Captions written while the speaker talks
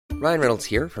Ryan Reynolds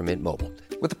here from Mint Mobile.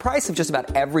 With the price of just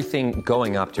about everything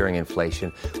going up during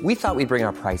inflation, we thought we'd bring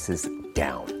our prices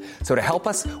down. So to help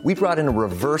us, we brought in a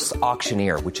reverse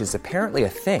auctioneer, which is apparently a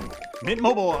thing. Mint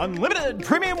Mobile Unlimited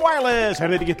Premium Wireless. How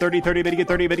to get 30, 30, bit to get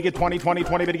 30, bit to get 20, 20,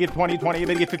 20, bit to get 20, 20,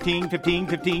 bit to get 15, 15,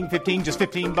 15, 15, just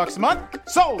 $15 a month?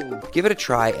 Sold! Give it a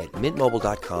try at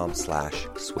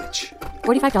mintmobile.com/switch.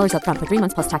 $45 up front for 3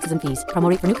 months plus taxes and fees. Promo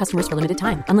rate for new customers for limited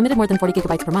time. Unlimited more than 40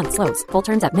 gigabytes per month. Slows full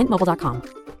terms at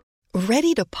mintmobile.com.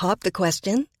 Ready to pop the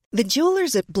question? The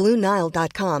jewelers at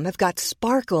BlueNile.com have got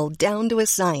sparkle down to a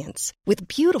science with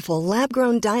beautiful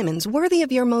lab-grown diamonds worthy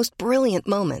of your most brilliant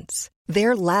moments.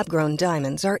 Their lab-grown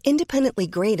diamonds are independently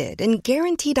graded and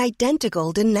guaranteed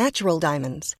identical to natural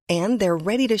diamonds, and they're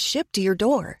ready to ship to your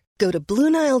door. Go to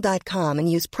BlueNile.com and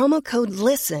use promo code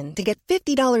LISTEN to get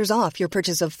 $50 off your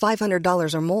purchase of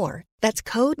 $500 or more. That's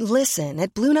code LISTEN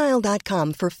at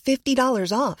BlueNile.com for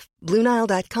 $50 off.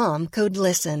 BlueNile.com, code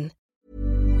LISTEN.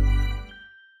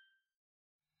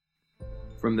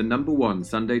 From the #1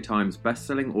 Sunday Times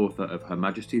best-selling author of Her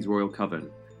Majesty's Royal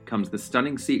Coven comes the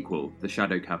stunning sequel, The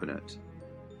Shadow Cabinet.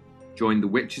 Join the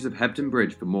Witches of Hebden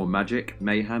Bridge for more magic,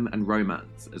 mayhem and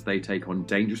romance as they take on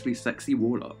dangerously sexy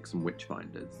warlocks and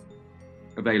witchfinders.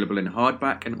 Available in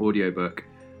hardback and audiobook,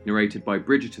 narrated by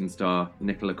Bridgerton star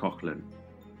Nicola Coughlan.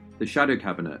 The Shadow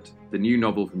Cabinet, the new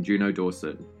novel from Juno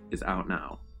Dawson, is out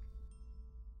now.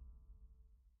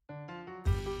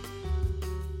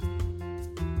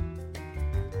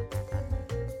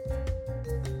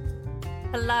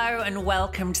 Hello and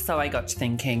welcome to So I Got to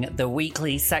Thinking, the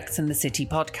weekly Sex and the City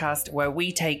podcast where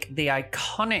we take the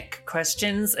iconic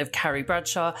questions of Carrie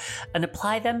Bradshaw and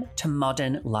apply them to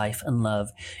modern life and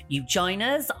love. You join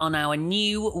us on our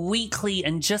new weekly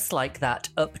and just like that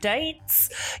updates.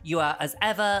 You are, as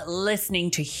ever,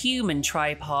 listening to Human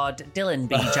Tripod, Dylan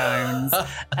B. Jones,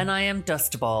 and I am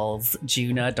Dustballs,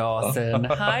 Juno Dawson.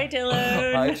 Hi,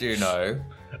 Dylan. Hi, Juno.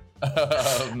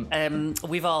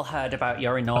 We've all heard about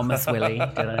your enormous willy,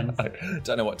 Dylan. I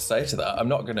don't know what to say to that. I'm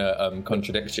not going to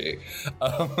contradict you.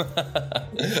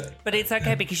 But it's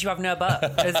okay because you have no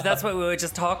butt. That's what we were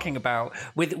just talking about.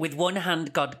 With one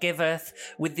hand God giveth,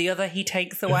 with the other he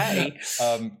takes away.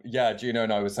 Yeah, Juno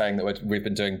and I were saying that we've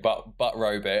been doing butt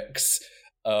aerobics.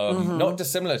 Not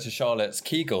dissimilar to Charlotte's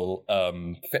Kegel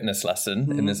fitness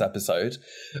lesson in this episode.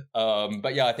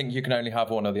 But yeah, I think you can only have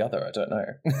one or the other. I don't know.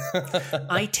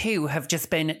 I too have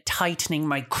just been tightening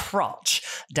my crotch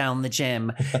down the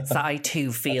gym. So I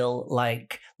too feel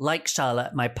like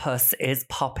Charlotte, my puss is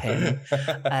popping.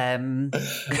 I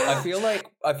feel like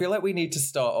we need to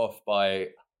start off by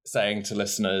saying to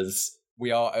listeners,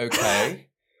 we are okay.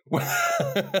 We're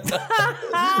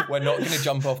not going to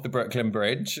jump off the Brooklyn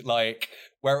Bridge. Like,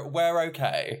 we're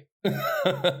okay.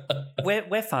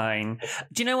 We're fine.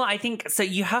 Do you know what I think? So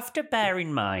you have to bear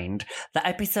in mind that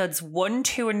episodes 1,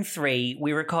 2, and 3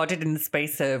 we recorded in the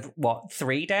space of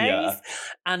 3 days, Yeah.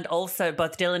 And also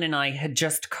both Dylan and I had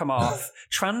just come off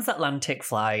transatlantic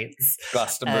flights,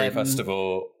 Glastonbury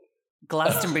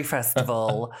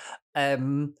Festival,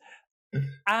 and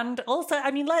also,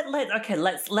 I mean,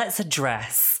 let's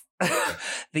address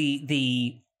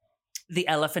the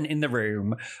elephant in the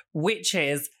room, which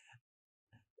is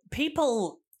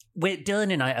people.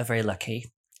 Dylan and I are very lucky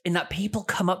in that people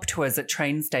come up to us at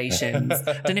train stations.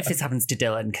 I don't know if this happens to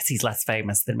Dylan because he's less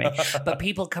famous than me, but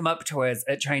people come up to us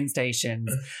at train stations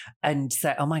and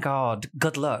say, "Oh my God,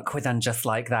 good luck with And Just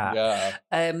Like That." Yeah.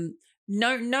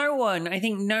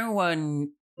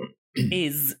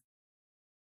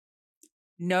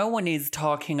 No one is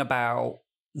talking about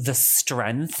the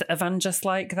strength of And Just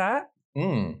Like That.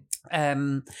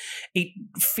 It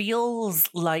feels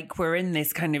like we're in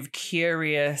this kind of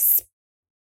curious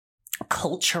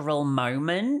cultural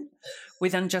moment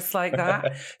with And Just Like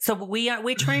That. So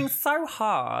we're trying so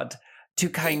hard to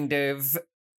kind of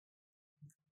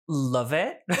love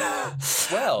it.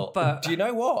 Well, but do you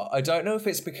know what? I don't know if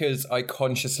it's because I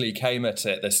consciously came at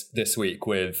it this week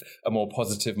with a more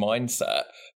positive mindset,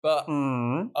 but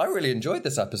I really enjoyed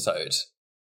this episode.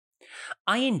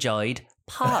 I enjoyed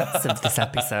parts of this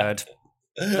episode.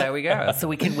 There we go. So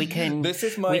we can. This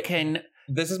is my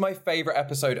favorite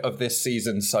episode of this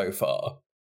season so far.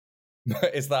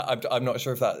 Is that? I'm not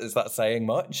sure if that is that saying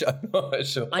much. I'm not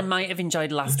sure. I might have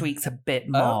enjoyed last week's a bit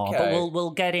more, Okay. but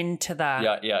we'll get into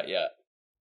that. Yeah.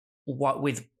 What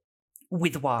with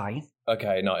why?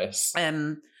 Okay, nice.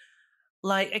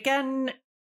 Like again,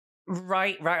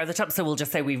 right at the top. So we'll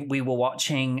just say we were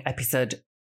watching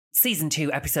season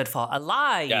 2, episode 4,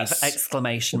 Alive! Yes.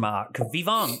 Exclamation mark.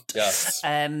 Vivant. Yes.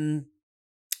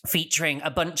 Featuring a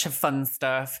bunch of fun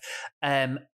stuff.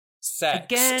 Sex.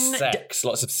 Again, Sex.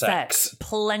 Lots of sex.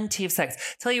 Plenty of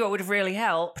sex. Tell you what would have really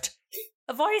helped.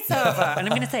 A voiceover. And I'm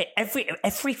going to say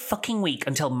every fucking week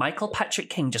until Michael Patrick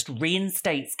King just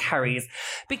reinstates Carrie's.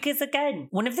 Because again,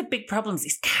 one of the big problems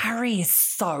is Carrie is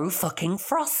so fucking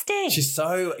frosty. She's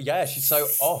so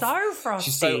off. So frosty.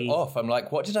 She's so off. I'm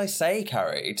like, what did I say,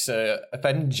 Carrie, to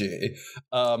offend you?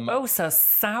 So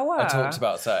sour. I talked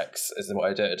about sex, is what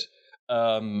I did.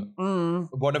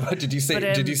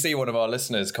 Did you see one of our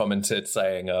listeners commented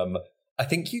saying, I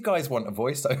think you guys want a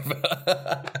voiceover.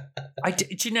 Do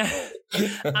you know,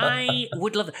 I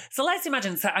would love that. So let's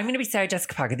imagine, so I'm going to be Sarah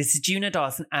Jessica Parker. This is Juna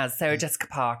Dawson as Sarah Jessica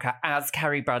Parker, as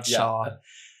Carrie Bradshaw. Yeah.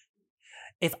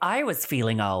 If I was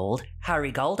feeling old,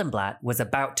 Harry Goldenblatt was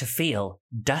about to feel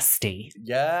dusty.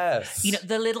 Yes. You know,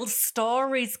 the little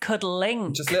stories could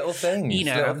link. Just little things. You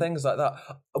know, little things like that.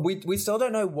 We still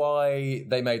don't know why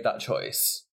they made that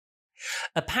choice.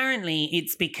 Apparently,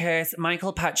 it's because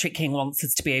Michael Patrick King wants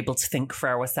us to be able to think for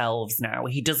ourselves now.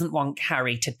 He doesn't want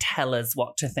Carrie to tell us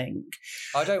what to think.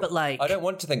 I don't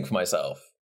want to think for myself.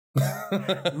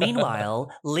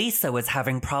 Meanwhile, Lisa was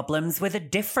having problems with a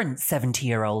different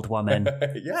 70-year-old woman.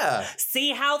 Yeah.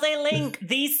 See how they link?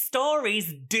 These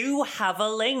stories do have a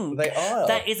link. They are.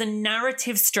 There is a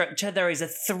narrative structure. There is a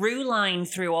through line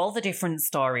through all the different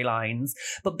storylines.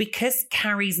 But because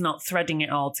Carrie's not threading it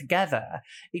all together,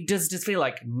 it does just feel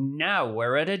like, now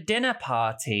we're at a dinner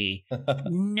party.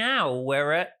 Now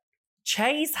we're at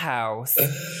Che's house.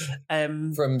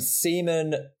 From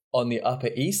Seaman on the Upper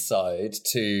East Side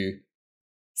to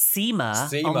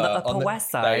Seema on the Upper West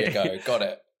Side. There you go, got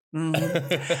it.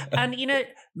 Mm-hmm. And, you know,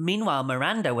 meanwhile,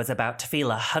 Miranda was about to feel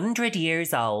 100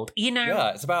 years old. You know, yeah,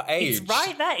 it's about age. It's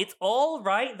right there. It's all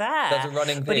right there. There's a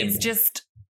running theme. But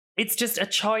it's just a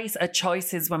choice.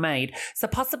 Choices were made. So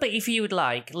possibly, if you would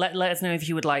like, let us know if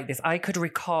you would like this. I could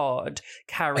record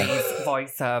Carrie's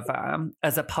voiceover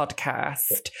as a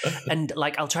podcast, and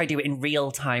like I'll try to do it in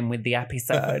real time with the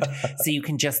episode, so you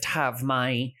can just have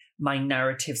my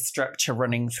narrative structure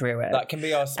running through it. That can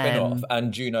be our spin-off,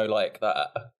 and Juno like that.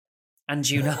 And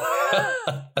Juno.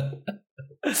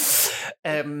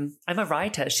 I'm a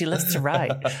writer. She loves to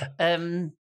write.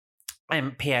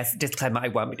 P.S. disclaimer, I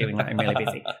won't be doing that. I'm really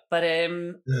busy. But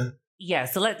yeah,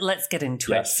 so let's get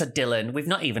into it. So Dylan, we've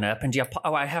not even opened your...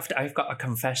 I've got a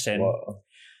confession. What?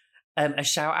 A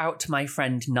shout out to my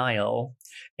friend Niall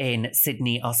in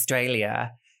Sydney,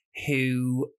 Australia,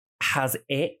 who has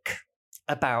ick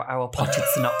about our potted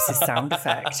synopsis sound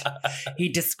effect. He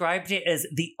described it as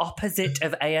the opposite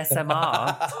of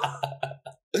ASMR.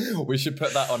 We should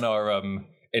put that on our...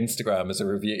 Instagram as a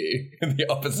review. The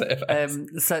opposite.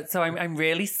 So I'm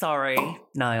really sorry,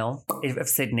 Niall of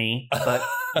Sydney, but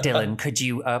Dylan, could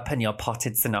you open your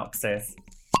potted synopsis?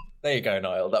 There you go,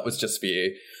 Niall. That was just for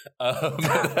you.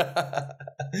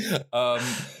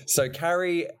 So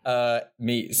Carrie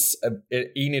meets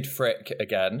Enid Frick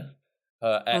again.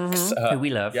 Her ex, who we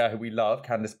love. Yeah, who we love,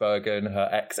 Candice Bergen, her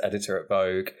ex-editor at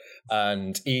Vogue,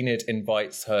 and Enid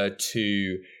invites her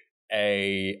to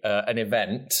an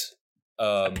event.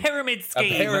 A pyramid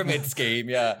scheme.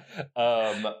 Yeah.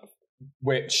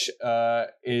 Which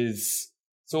is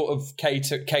sort of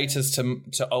caters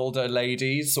to older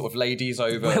ladies, sort of ladies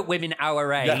over... Women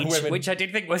our age, which I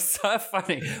did think was so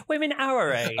funny. Women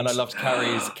our age. And I loved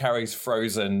Carrie's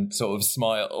frozen sort of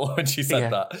smile when she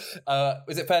said that.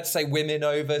 Is it fair to say women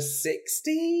over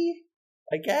 60?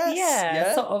 I guess.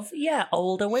 Yeah, sort of,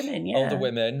 older women, Older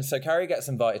women. So Carrie gets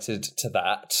invited to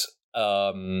that.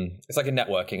 It's like a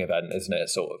networking event, isn't it?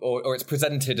 Sort of, or it's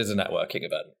presented as a networking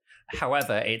event.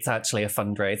 However, it's actually a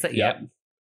fundraiser. Yep.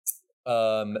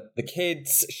 The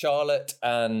kids, Charlotte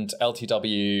and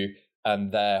LTW,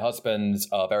 and their husbands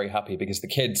are very happy because the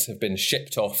kids have been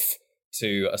shipped off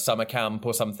to a summer camp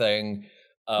or something,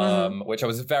 which I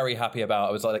was very happy about.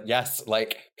 I was like, yes,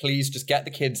 like, please just get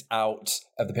the kids out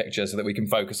of the picture so that we can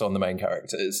focus on the main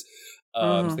characters.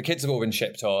 So the kids have all been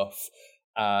shipped off.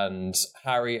 And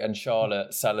Harry and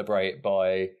Charlotte celebrate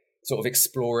by sort of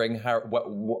exploring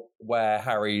where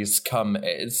Harry's cum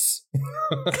is.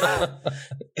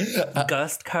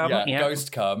 Ghost cum? Yeah,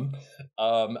 ghost cum.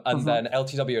 And then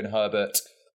LTW and Herbert,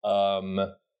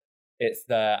 it's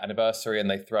their anniversary and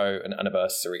they throw an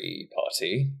anniversary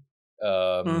party.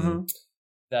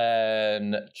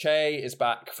 Then Che is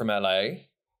back from LA.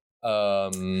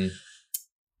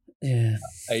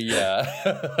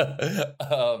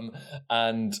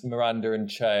 And Miranda and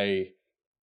Che,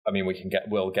 I mean,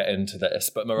 we'll get into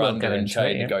this, but Miranda and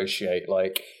Che negotiate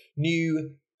like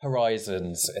new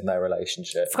horizons in their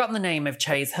relationship. I've forgotten the name of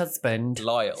Che's husband.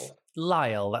 Lyle.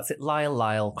 Lyle, that's it.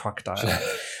 Lyle Crocodile.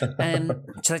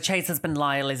 So Chase's husband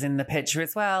Lyle is in the picture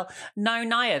as well. No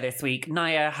Naya this week.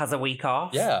 Naya has a week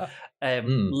off. Yeah.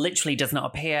 Literally does not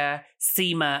appear.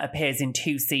 Seema appears in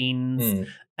 2 scenes.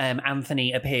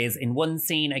 Anthony appears in 1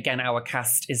 scene. Again, our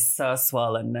cast is so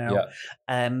swollen now.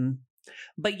 Yeah.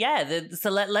 But yeah, so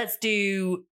let's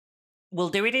do... We'll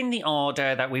do it in the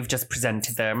order that we've just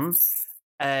presented them.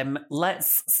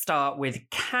 Let's start with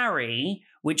Carrie,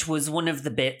 which was one of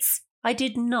the bits I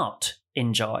did not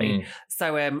enjoy.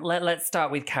 So let's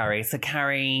start with Carrie. So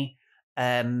Carrie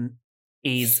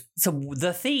is... So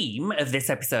the theme of this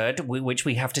episode, which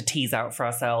we have to tease out for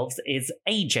ourselves, is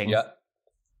aging. Yeah.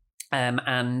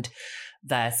 And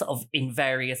they're sort of in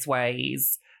various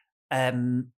ways.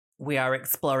 We are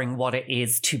exploring what it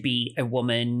is to be a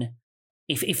woman...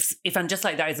 If I'm Just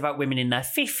Like That is about women in their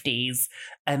 50s,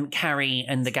 Carrie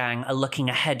and the gang are looking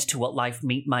ahead to what life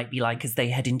might be like as they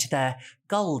head into their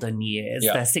golden years,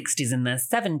 their 60s and their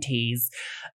 70s.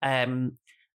 And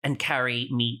Carrie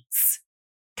meets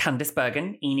Candice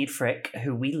Bergen, Enid Frick,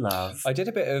 who we love. I did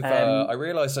a bit of... I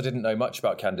realised I didn't know much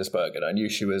about Candice Bergen. I knew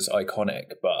she was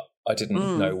iconic, but I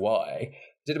didn't know why.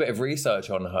 Did a bit of research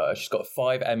on her. She's got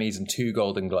 5 Emmys and 2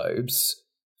 Golden Globes.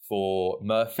 For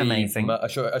Murphy, amazing. A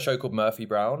show called Murphy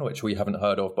Brown, which we haven't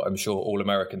heard of, but I'm sure all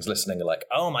Americans listening are like,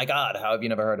 oh my God, how have you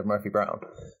never heard of Murphy Brown?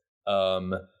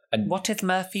 And what is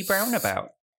Murphy Brown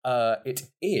about? It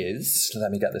is,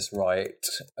 let me get this right.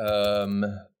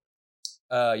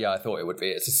 Yeah, I thought it would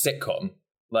be. It's a sitcom,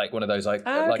 like one of those, like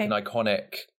an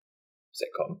iconic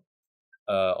sitcom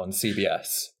on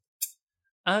CBS.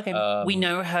 Okay. We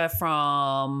know her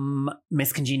from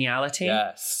Miss Congeniality.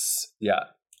 Yes, yeah.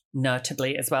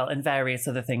 Notably as well, and various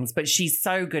other things. But she's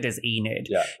so good as Enid.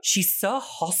 Yeah. She's so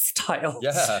hostile.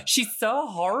 Yeah. She's so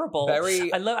horrible.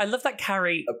 Very... I love that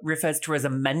Carrie refers to her as a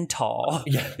mentor.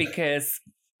 Yeah. Because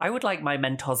I would like my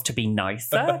mentors to be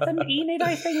nicer than Enid,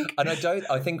 I think. And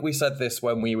I think we said this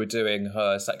when we were doing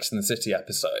her Sex and the City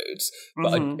episodes,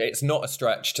 but it's not a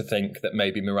stretch to think that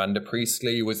maybe Miranda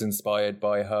Priestley was inspired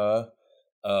by her.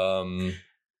 And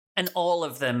all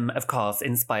of them, of course,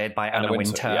 inspired by Anna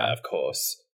Wintour. Yeah, of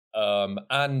course.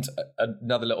 And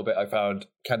another little bit I found,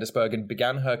 Candice Bergen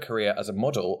began her career as a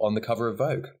model on the cover of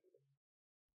Vogue.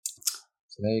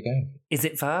 So there you go. Is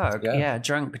it Vogue? Yeah,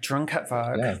 drunk at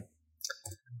Vogue. Yeah.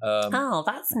 Oh,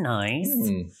 that's nice.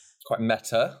 Quite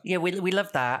meta. Yeah, we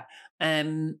love that.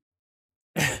 I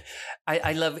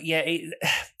love,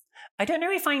 I don't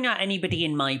know if I know anybody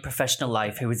in my professional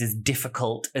life who is as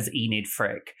difficult as Enid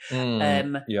Frick.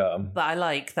 Yeah. But I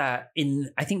like that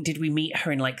I think, did we meet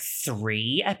her in like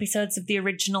 3 episodes of the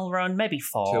original run? Maybe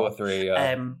 4. 2 or 3,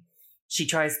 yeah. She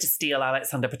tries to steal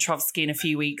Alexander Petrovsky in a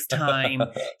few weeks' time.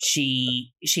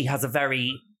 She has a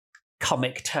very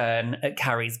comic turn at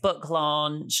Carrie's book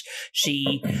launch.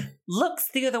 She looks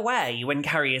the other way when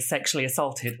Carrie is sexually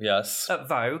assaulted at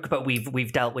Vogue, but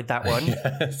we've dealt with that one.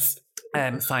 Yes.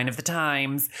 Sign of the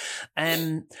times.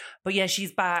 But yeah,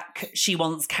 she's back. She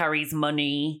wants Carrie's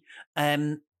money.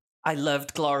 I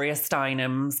loved Gloria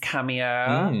Steinem's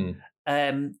cameo.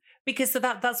 Because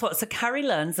so Carrie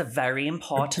learns a very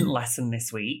important lesson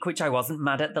this week, which I wasn't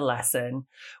mad at the lesson,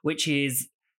 which is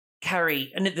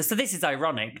Carrie, so this is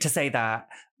ironic to say that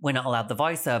we're not allowed the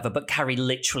voiceover, but Carrie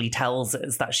literally tells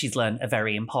us that she's learned a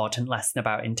very important lesson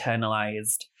about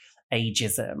internalized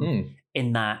ageism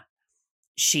in that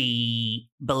she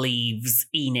believes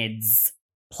Enid's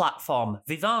platform,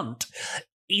 Vivant,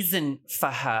 isn't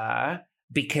for her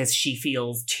because she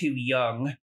feels too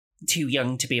young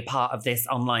to be a part of this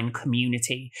online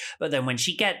community. But then when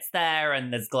she gets there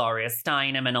and there's Gloria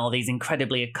Steinem and all these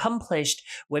incredibly accomplished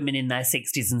women in their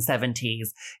 60s and 70s,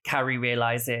 Carrie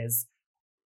realizes,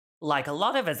 like a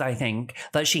lot of us, I think,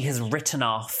 that she has written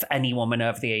off any woman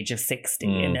over the age of 60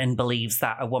 and believes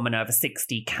that a woman over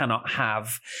 60 cannot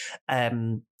have a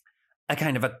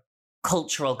kind of a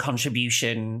cultural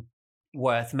contribution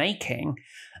worth making,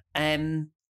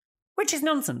 which is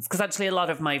nonsense, because actually a lot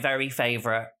of my very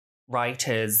favourite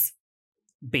writers,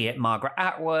 be it Margaret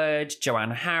Atwood,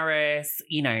 Joanne Harris,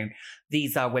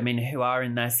 these are women who are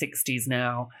in their 60s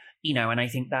now, and I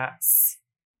think that's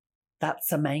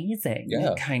amazing.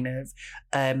 Yeah. Kind of.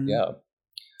 I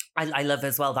love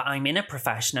as well that I'm in a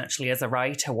profession actually as a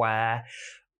writer where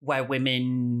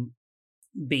women,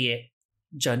 be it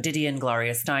Joan Didion,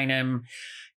 Gloria Steinem,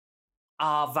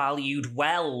 are valued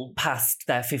well past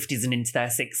their 50s and into their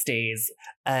 60s.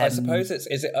 I suppose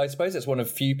it's one of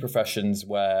few professions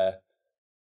where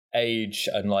age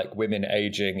and like women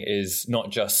aging is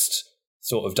not just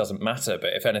sort of doesn't matter,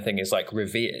 but if anything is like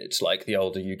revered, like the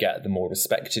older you get, the more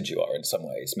respected you are in some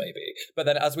ways, maybe. But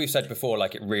then, as we've said before,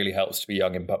 like it really helps to be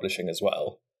young in publishing as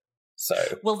well. So,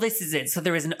 well, this is it. So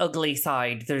there is an ugly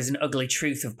side. There is an ugly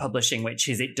truth of publishing, which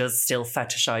is it does still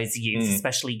fetishize youth,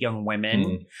 especially young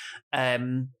women.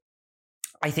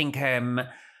 I think, and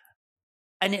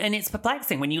it's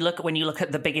perplexing when you look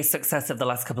at the biggest success of the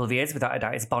last couple of years, without a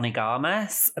doubt, is Bonnie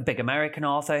Garmus, a big American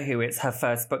author who it's her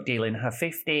first book deal in her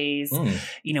 50s.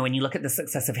 You know, when you look at the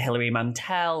success of Hilary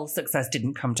Mantel, success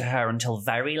didn't come to her until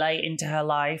very late into her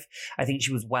life. I think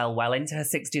she was well into her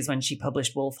 60s when she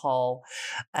published Wolf Hall.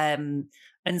 And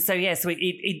so, yeah, so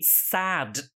it's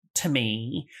sad to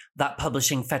me that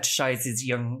publishing fetishizes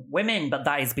young women, but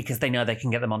that is because they know they can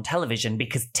get them on television,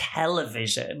 because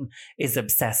television is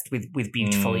obsessed with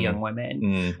beautiful young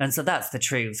women. And so that's the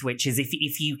truth, which is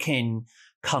if you can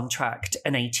contract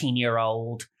an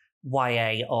 18-year-old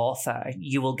YA author,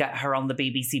 you will get her on the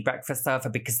BBC Breakfast Sofa,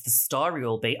 because the story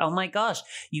will be, oh my gosh,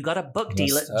 you got a book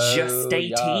deal at just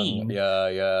 18.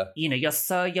 Yeah. You know, you're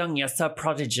so young, you're so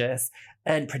prodigious.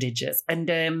 And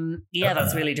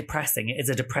that's really depressing. It is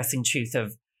a depressing truth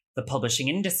of the publishing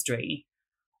industry.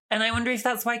 And I wonder if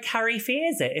that's why Carrie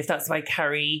fears it, if that's why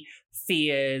Carrie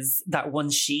fears that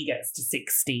once she gets to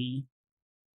 60,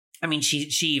 I mean, she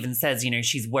even says, you know,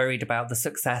 she's worried about the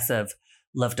success of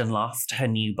Loved and Lost, her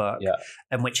new book,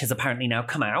 and which has apparently now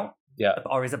come out.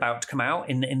 Or is about to come out.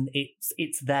 In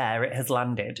it's there. It has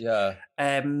landed.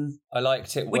 I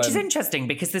liked it, which is interesting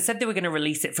because they said they were going to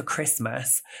release it for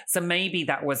Christmas. So maybe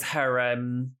that was her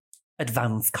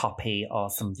advance copy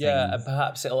or something. Yeah, and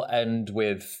perhaps it'll end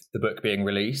with the book being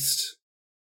released.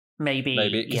 Maybe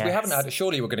because we haven't had.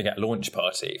 Surely we're going to get a launch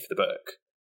party for the book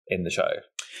in the show.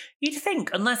 You'd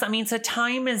think, unless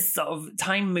so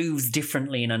time moves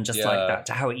differently in Just Like That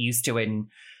to how it used to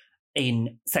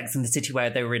in Sex and the City, where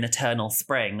they were in eternal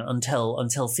spring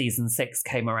until season 6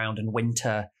 came around and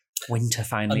winter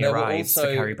finally arrives for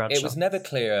Carrie Bradshaw. It was never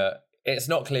clear. It's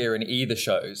not clear in either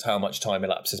shows how much time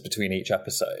elapses between each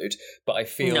episode, but I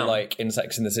feel like in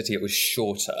Sex and the City it was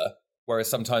shorter, whereas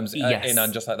sometimes in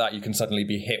And Just Like That you can suddenly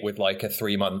be hit with like a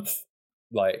 3-month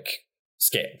like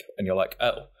skip and you're like,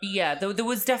 oh. Yeah, there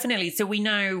was definitely, so we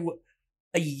know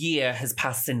a year has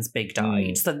passed since Big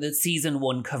died. So the season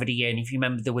 1 covered a year. And if you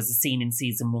remember, there was a scene in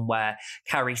season 1 where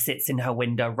Carrie sits in her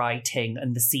window writing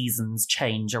and the seasons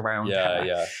change around her.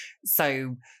 Yeah.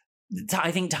 So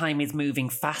I think time is moving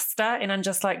faster in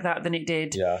Just Like That than it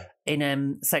did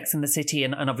in Sex and the City.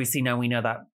 And obviously now we know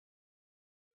that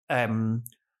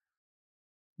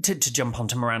to jump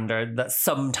onto Miranda, that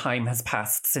some time has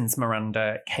passed since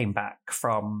Miranda came back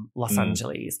from Los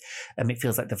Angeles. It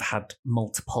feels like they've had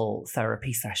multiple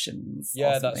therapy sessions.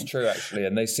 Yeah, that's true, actually.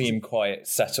 And they seem quite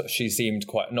settled. She seemed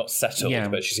quite, not settled,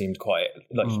 but she seemed quite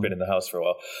like she's been in the house for a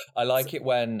while. I like it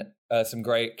when some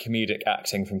great comedic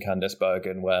acting from Candice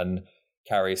Bergen when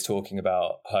Carrie's talking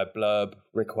about her blurb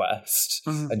request.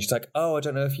 And she's like, oh, I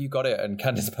don't know if you got it. And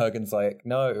Candice Bergen's like,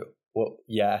 no. Well,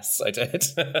 yes, I did.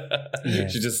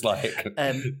 She just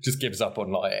just gives up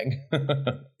on lying.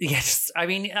 Yes, I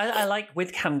mean, I like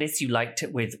with Candice, you liked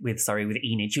it with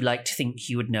Enid. You like to think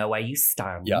you would know where you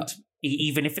stand. Yeah.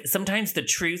 Even if sometimes the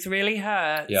truth really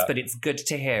hurts, but it's good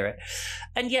to hear it.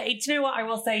 And yeah, do you know what? I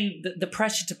will say the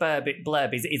pressure to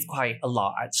blurb is quite a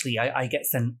lot, actually. I get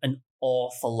sent an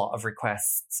awful lot of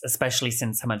requests, especially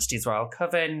since Her Majesty's Royal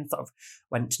Coven sort of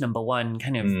went to number 1,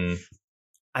 kind of.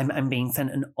 I'm being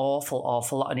sent an awful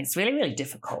lot, and it's really, really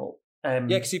difficult.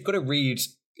 Because you've got to read,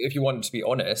 if you want to be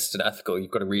honest and ethical,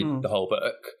 you've got to read the whole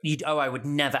book. I would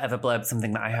never, ever blurb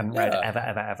something that I hadn't read,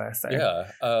 ever. So.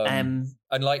 Yeah. And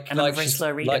like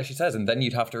she says, and then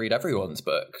you'd have to read everyone's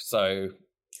book, so...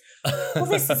 Well,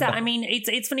 this is it. I mean,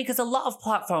 it's funny because a lot of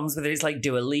platforms, whether it's like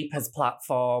Dua Lipa's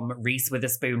platform, Reese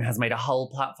Witherspoon has made a whole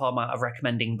platform out of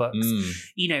recommending books.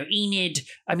 You know, Enid,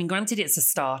 I mean, granted it's a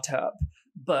startup,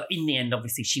 but in the end,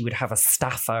 obviously, she would have a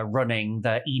staffer running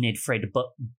the Enid Frick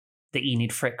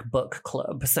Book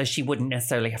Club, so she wouldn't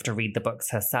necessarily have to read the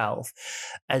books herself.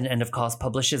 And of course,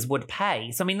 publishers would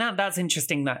pay. So I mean, that's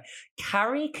interesting that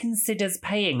Carrie considers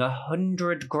paying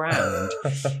 $100,000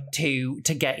 to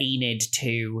get Enid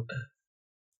to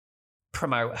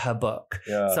promote her book.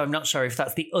 Yeah. So I'm not sure if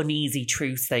that's the uneasy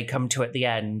truth they come to at the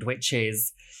end, which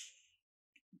is,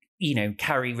 you know,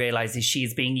 Carrie realizes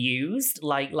she's being used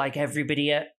like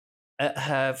everybody at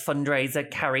her fundraiser.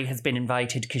 Carrie has been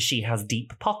invited because she has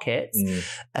deep pockets.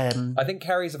 I think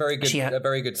Carrie's a very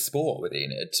good sport with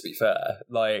Enid, to be fair.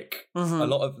 Like a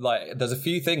lot of there's a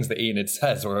few things that Enid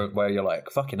says where you're like,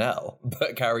 fucking hell.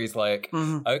 But Carrie's like,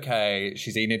 okay,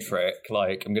 she's Enid Frick,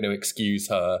 like I'm going to excuse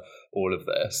her all of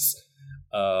this.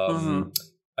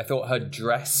 I thought her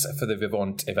dress for the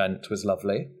Vivant event was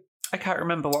lovely. I can't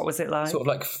remember. What was it like? Sort of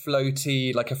like a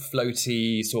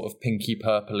floaty, sort of pinky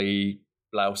purpley,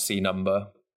 blousey number.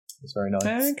 It's very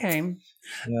nice. Okay.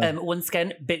 Yeah. Once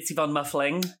again, Bitsy Von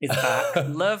Muffling is back.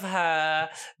 Love her.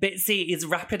 Bitsy is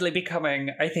rapidly becoming,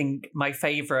 I think, my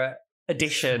favourite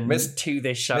addition to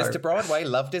this show. Mr. Broadway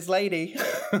loved his lady.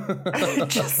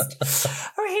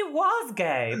 He was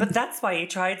gay, but that's why he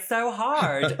tried so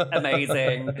hard.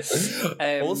 Amazing.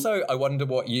 Also, I wonder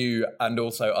what you and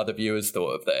also other viewers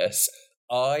thought of this.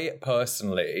 I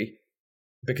personally,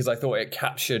 because I thought it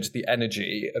captured the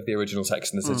energy of the original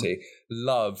Sex and the City,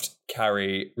 loved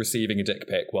Carrie receiving a dick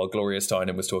pic while Gloria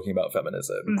Steinem was talking about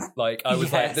feminism. Like, I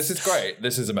was like, this is great.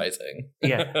 This is amazing.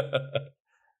 Yeah.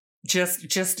 Just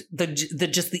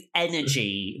the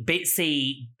energy,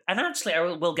 Bitsy, and actually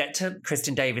we'll get to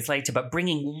Kristen Davis later, but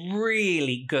bringing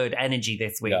really good energy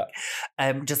this week.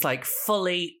 Just like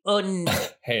fully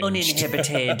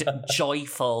uninhibited,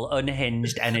 joyful,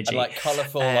 unhinged energy. And like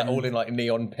colourful, like all in like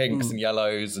neon pinks and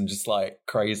yellows and just like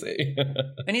crazy.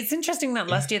 And it's interesting that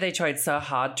last year they tried so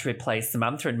hard to replace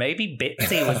Samantha, and maybe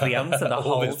Bitsy was the answer the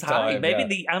whole time. Maybe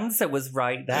the answer was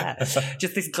right there.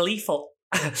 Just this gleeful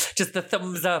just the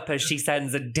thumbs up as she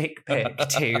sends a dick pic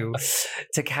to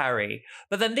Carrie.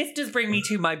 But then this does bring me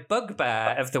to my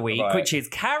bugbear of the week, which is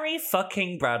Carrie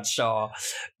fucking Bradshaw.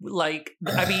 Like,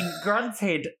 I mean,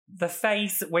 granted, the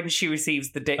face when she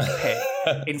receives the dick pic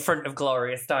in front of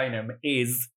Gloria Steinem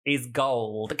is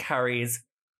gold. Carrie's.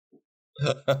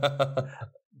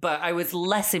 But I was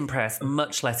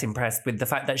much less impressed with the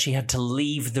fact that she had to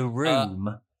leave the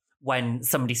room when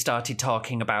somebody started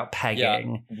talking about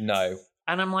pegging. Yeah, no.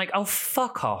 And I'm like, oh,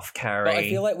 fuck off, Carrie. But I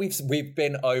feel like we've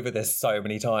been over this so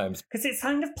many times. Because it's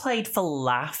kind of played for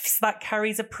laughs that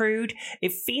Carrie's a prude.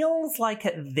 It feels like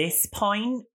at this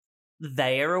point,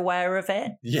 they're aware of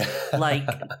it. Yeah. Like,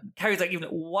 Carrie's like,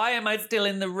 why am I still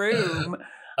in the room?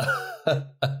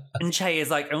 And Che is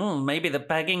like, oh, maybe the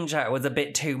begging chat was a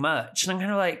bit too much. And I'm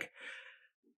kind of like,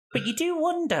 but you do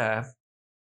wonder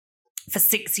for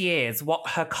 6 years what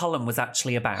her column was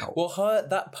actually about. Well,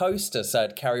 that poster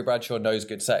said Carrie Bradshaw knows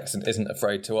good sex and isn't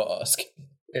afraid to ask.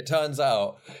 It turns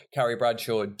out Carrie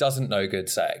Bradshaw doesn't know good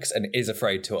sex and is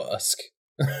afraid to ask.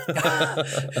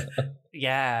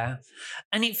 Yeah.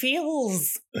 And it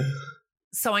feels...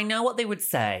 So I know what they would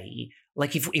say,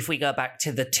 like if we go back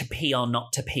to the to pee or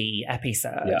not to pee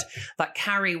episode, that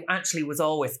Carrie actually was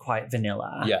always quite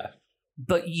vanilla. Yeah.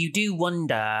 But you do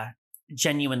wonder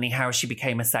genuinely how she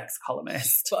became a sex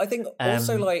columnist. But I think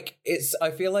also like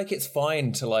I feel like it's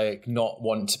fine to like not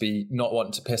want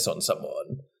to piss on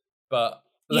someone, but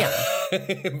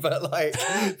but like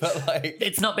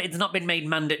it's not been made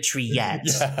mandatory yet.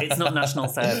 It's not national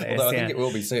service. Although I think it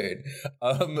will be soon.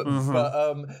 But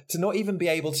to not even be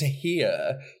able to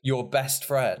hear your best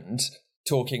friend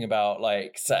talking about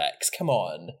like sex, come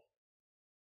on.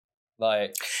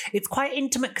 Like, it's quite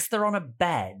intimate because they're on a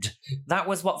bed. That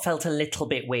was what felt a little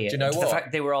bit weird. Do you know what? The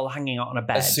fact they were all hanging out on a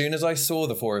bed. As soon as I saw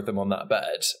the four of them on that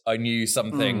bed, I knew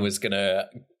something was going to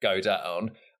go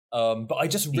down. But I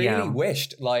just really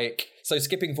wished, like, so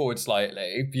skipping forward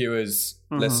slightly, viewers,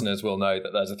 listeners will know that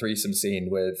there's a threesome scene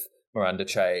with Miranda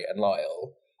Che and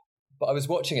Lyle. But I was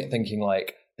watching it thinking,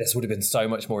 like, this would have been so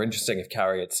much more interesting if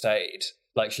Carrie had stayed.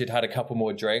 Like, she'd had a couple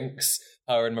more drinks,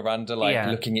 her and Miranda, like,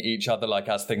 looking at each other, like,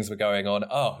 as things were going on.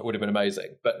 Oh, it would have been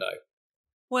amazing. But no.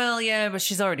 Well, yeah, but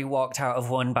she's already walked out of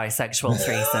one bisexual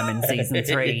threesome in season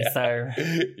 3, so...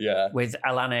 Yeah. With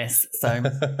Alanis, so...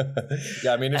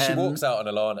 Yeah, I mean, if she walks out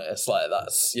on Alanis, like,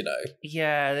 that's, you know...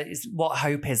 Yeah, what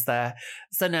hope is there?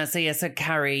 So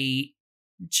Carrie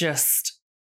just...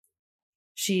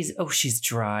 She's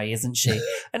dry, isn't she?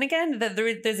 And again,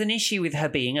 there's an issue with her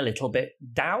being a little bit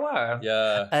dour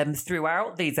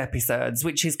throughout these episodes,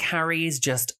 which is Carrie is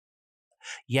just...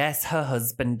 Yes, her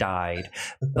husband died,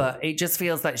 but it just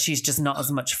feels like she's just not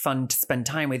as much fun to spend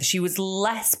time with. She was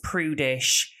less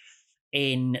prudish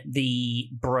in the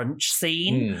brunch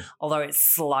scene, although it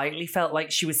slightly felt like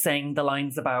she was saying the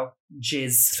lines about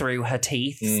jizz through her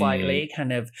teeth slightly,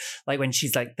 kind of like when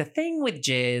she's like, the thing with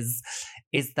jizz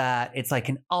is that it's like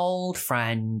an old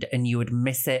friend and you would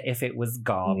miss it if it was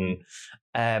gone.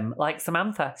 Like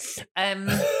Samantha. And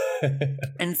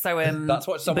so that's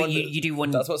what someone you do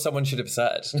wonder. That's what someone should have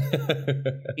said.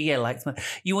 Yeah, like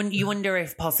you wonder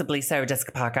if possibly Sarah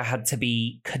Jessica Parker had to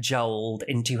be cajoled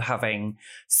into having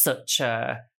such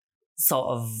a sort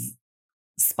of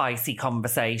spicy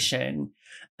conversation.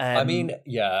 I mean,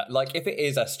 yeah, like if it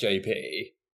is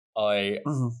SJP, I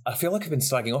feel like I've been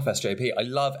slagging off SJP. I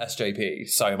love SJP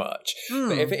so much.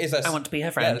 But if it is I want to be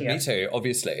her friend. me too,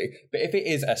 obviously. But if it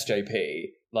is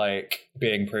SJP, like,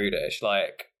 being prudish,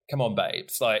 like, come on,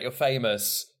 babes. Like, you're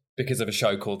famous because of a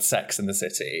show called Sex and the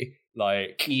City.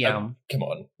 Like, come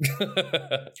on.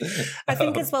 I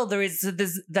think as well there's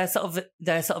that sort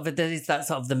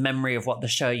of the memory of what the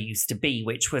show used to be,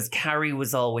 which was Carrie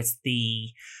was always the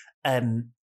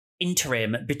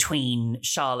interim between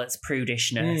Charlotte's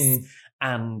prudishness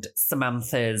and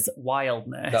Samantha's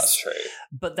wildness. That's true.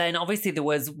 But then obviously there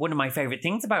was one of my favourite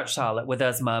things about Charlotte were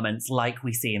those moments like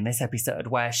we see in this episode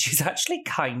where she's actually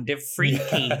kind of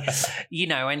freaky, you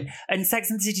know, and Sex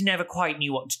and the City never quite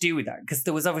knew what to do with that because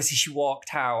there was obviously she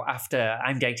walked out after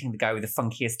I'm dating the guy with the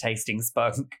funkiest tasting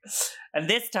spunk. And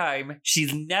this time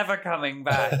she's never coming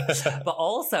back. But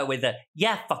also with a,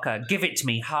 fucker, give it to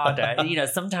me harder. You know,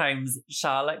 sometimes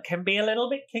Charlotte can be a little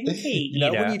bit kinky. You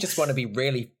know, when you just want to be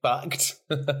really fucked.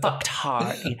 Fucked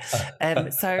hard.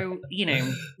 So, you know,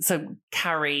 so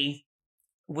Carrie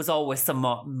was always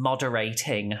somewhat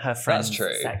moderating her friend's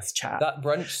sex chat. That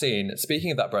brunch scene,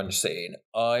 speaking of that brunch scene,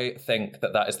 I think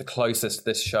that is the closest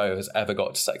this show has ever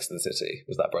got to Sex and the City,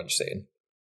 was that brunch scene.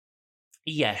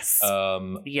 Yes.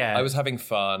 I was having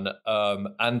fun.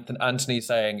 Anthony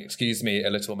saying, "Excuse me, a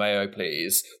little mayo,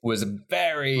 please," was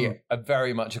very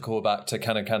much a callback to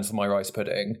 "Can I cancel my rice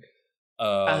pudding?"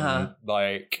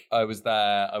 Like, I was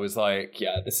there. I was like,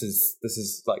 "Yeah, this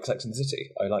is like Sex and the City."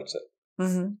 I liked it.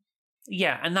 Mm-hmm.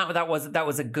 Yeah, and that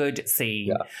was a good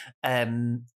scene. Yeah.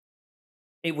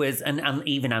 It was, and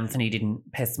even Anthony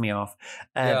didn't piss me off.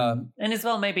 And as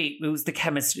well, maybe it was the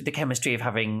chemistry of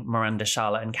having Miranda,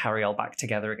 Charlotte, and Carrie all back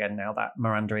together again now that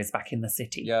Miranda is back in the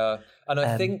city. Yeah, and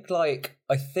I think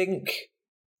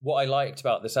what I liked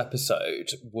about this episode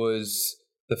was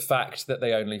the fact that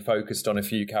they only focused on a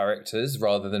few characters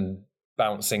rather than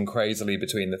bouncing crazily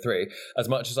between the three. As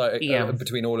much as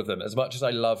between all of them, as much as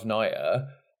I love Naya,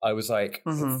 I was like,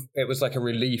 it was like a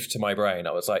relief to my brain.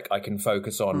 I was like, I can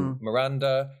focus on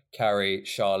Miranda, Carrie,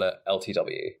 Charlotte,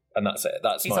 LTW, and that's it.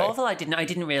 It's awful. I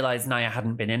didn't realize Naya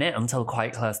hadn't been in it until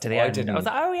quite close to the end. I was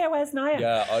like, oh yeah, where's Naya?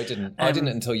 Yeah, I didn't. I didn't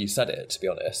until you said it, to be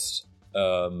honest.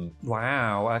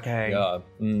 Wow. Okay. Yeah.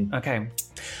 Okay.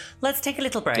 Let's take a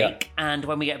little break, and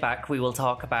when we get back, we will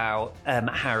talk about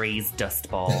Harry's dust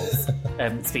balls.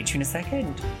 Speak to you in a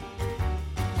second.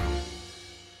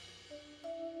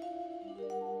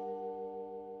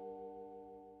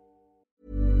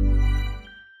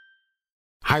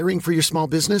 Hiring for your small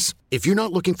business? If you're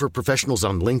not looking for professionals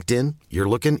on LinkedIn, you're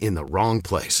looking in the wrong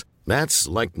place. That's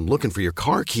like looking for your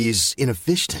car keys in a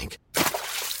fish tank.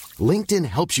 LinkedIn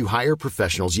helps you hire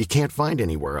professionals you can't find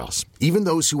anywhere else, even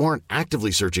those who aren't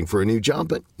actively searching for a new job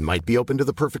but might be open to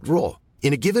the perfect role.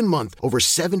 In a given month, over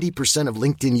 70% of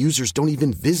LinkedIn users don't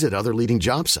even visit other leading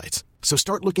job sites. So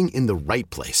start looking in the right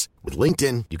place. With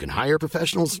LinkedIn, you can hire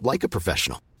professionals like a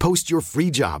professional. Post your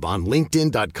free job on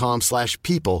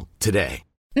linkedin.com/people today.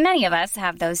 Many of us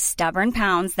have those stubborn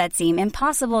pounds that seem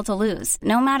impossible to lose,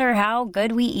 no matter how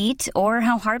good we eat or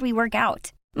how hard we work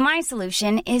out. My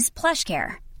solution is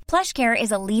PlushCare. PlushCare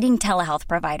is a leading telehealth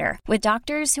provider with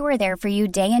doctors who are there for you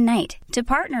day and night to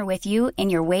partner with you in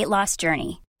your weight loss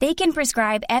journey. They can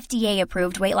prescribe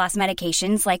FDA-approved weight loss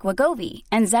medications like Wegovy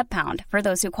and Zepbound for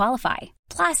those who qualify.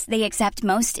 Plus, they accept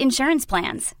most insurance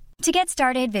plans. To get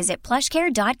started, visit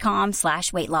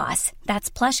plushcare.com/weightloss.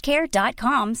 That's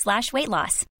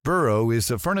plushcare.com/weightloss. Burrow is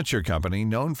a furniture company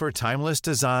known for timeless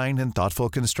design and thoughtful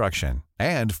construction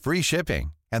and free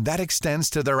shipping, and that extends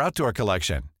to their outdoor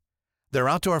collection. Their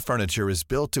outdoor furniture is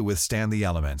built to withstand the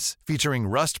elements, featuring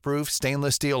rust-proof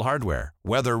stainless steel hardware,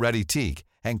 weather-ready teak,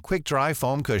 and quick-dry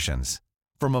foam cushions.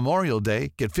 For Memorial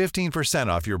Day, get 15%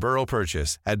 off your Burrow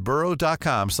purchase at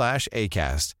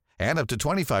burrow.com/acast, and up to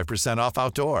 25% off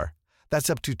outdoor. That's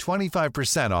up to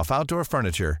 25% off outdoor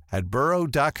furniture at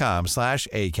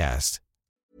burrow.com/acast.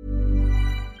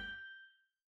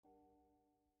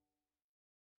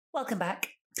 Welcome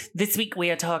back. This week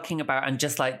we are talking about, and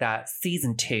just like that,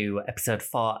 season 2, episode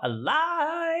 4,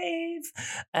 Alive.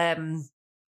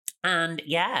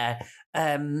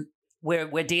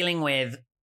 We're dealing with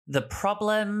the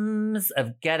problems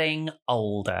of getting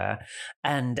older,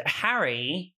 and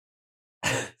Harry,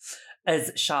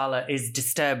 as Charlotte is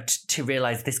disturbed to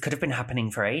realize this could have been happening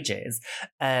for ages.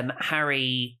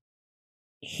 Harry,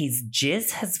 his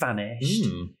jizz has vanished.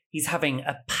 He's having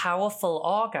a powerful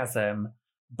orgasm,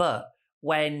 but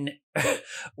when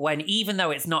even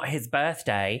though it's not his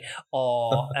birthday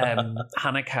or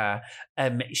Hanukkah,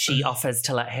 she offers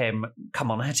to let him come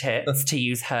on her tits, to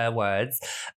use her words.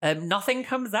 Nothing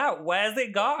comes out. Where's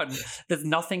it gone? There's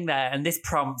nothing there. And this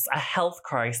prompts a health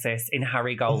crisis in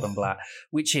Harry Goldenblatt,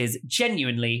 which is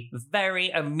genuinely very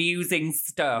amusing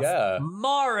stuff. Yeah.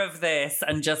 More of this,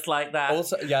 and just like that.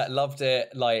 Also, yeah, loved it.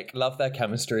 Like, loved their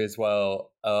chemistry as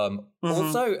well.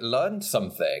 Also learned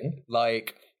something.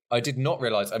 Like, I did not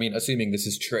realise, I mean, assuming this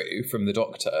is true from the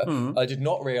doctor, I did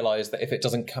not realise that if it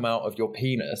doesn't come out of your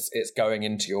penis, it's going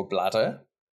into your bladder.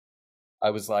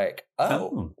 I was like,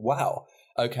 oh. Wow.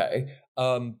 Okay.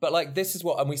 But like, this is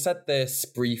what, and we said this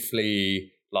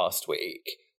briefly last week,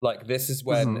 like, this is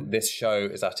when this show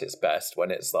is at its best, when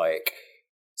it's like,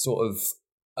 sort of,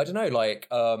 I don't know, like,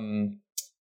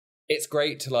 it's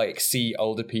great to like see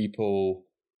older people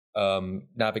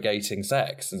navigating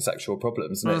sex and sexual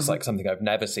problems, and it's like something I've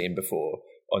never seen before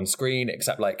on screen,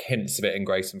 except like hints of it in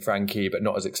Grace and Frankie, but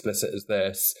not as explicit as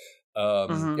this.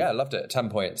 Yeah, I loved it. 10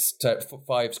 points to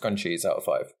 5 scrunchies out of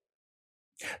 5.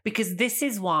 Because this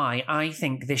is why I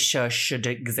think this show should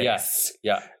exist. Yes,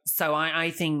 yeah. So I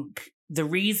think the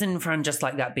reason for And Just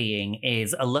Like That being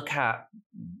is a look at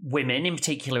women, in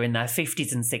particular in their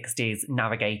 50s and 60s,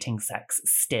 navigating sex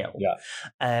still. Yeah.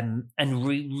 And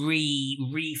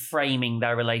reframing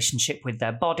their relationship with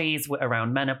their bodies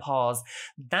around menopause.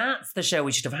 That's the show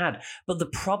we should have had. But the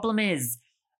problem is,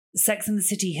 Sex and the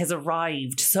City has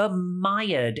arrived so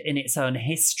mired in its own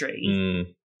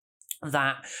history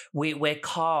that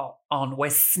we're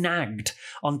snagged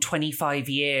on 25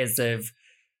 years of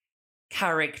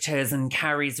characters and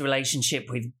Carrie's relationship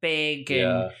with Big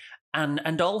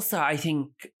and also I think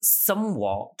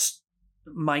somewhat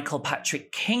Michael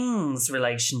Patrick King's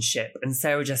relationship and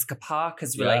Sarah Jessica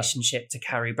Parker's relationship to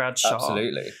Carrie Bradshaw.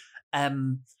 Absolutely.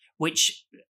 Which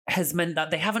has meant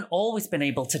that they haven't always been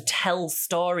able to tell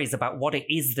stories about what it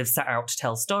is they've set out to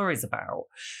tell stories about,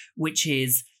 which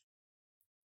is,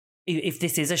 if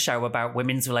this is a show about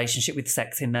women's relationship with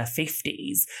sex in their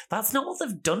 50s, that's not what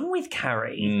they've done with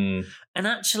Carrie. And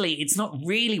actually, it's not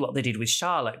really what they did with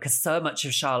Charlotte, because so much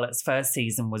of Charlotte's first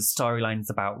season was storylines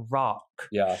about rock.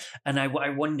 Yeah. And I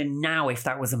wonder now if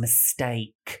that was a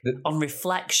mistake. On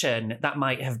reflection, that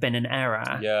might have been an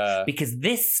error. Yeah. Because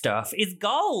this stuff is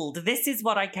gold. This is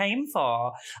what I came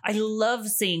for. I love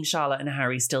seeing Charlotte and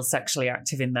Harry still sexually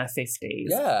active in their 50s.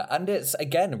 Yeah, and it's,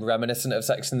 again, reminiscent of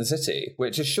Sex and the City,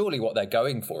 which is surely what they're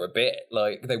going for a bit.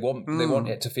 Like, they want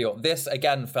it to feel... This,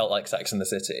 again, felt like Sex and the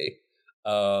City.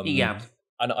 Yeah.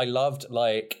 And I loved,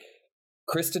 like,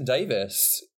 Kristen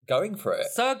Davis going for it.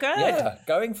 So good. Yeah,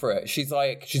 going for it. She's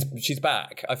like, she's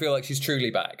back. I feel like she's truly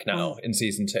back now in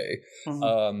season 2.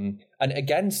 And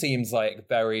again, seems like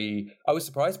very... I was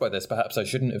surprised by this, perhaps I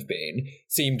shouldn't have been.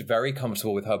 Seemed very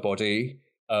comfortable with her body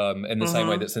in the same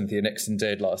way that Cynthia Nixon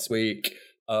did last week.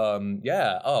 I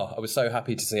was so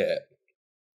happy to see it.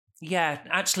 Yeah,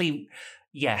 actually...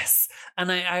 Yes. And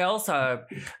I also,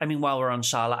 I mean, while we're on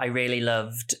Charlotte, I really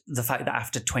loved the fact that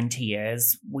after 20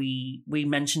 years, we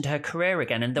mentioned her career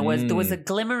again. And there was a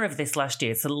glimmer of this last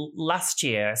year. So last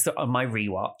year, on my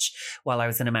rewatch, while I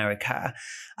was in America,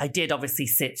 I did obviously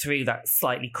sit through that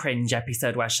slightly cringe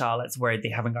episode where Charlotte's worried they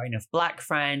haven't got enough black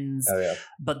friends. Oh, yeah.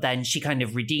 But then she kind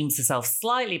of redeems herself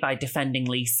slightly by defending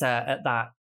Lisa at that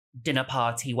dinner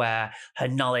party where her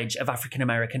knowledge of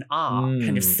African-American art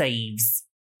kind of saves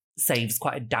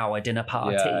quite a dour dinner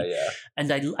party. Yeah.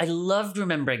 And I loved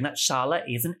remembering that Charlotte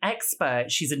is an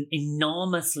expert. She's an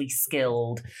enormously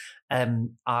skilled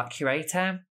art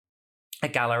curator, a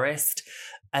gallerist,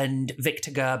 and Victor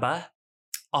Gerber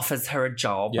offers her a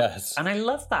job. Yes. And I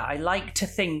love that. I like to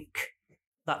think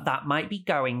that might be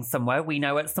going somewhere. We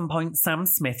know at some point Sam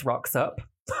Smith rocks up.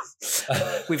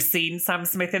 We've seen Sam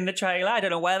Smith in the trailer. I don't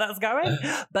know where that's going.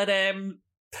 But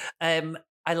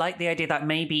I like the idea that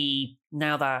maybe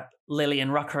now that Lily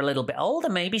and Rock are a little bit older,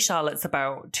 maybe Charlotte's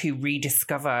about to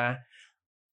rediscover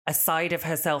a side of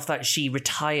herself that she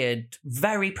retired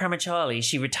very prematurely.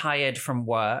 She retired from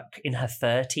work in her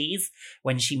 30s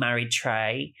when she married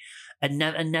Trey and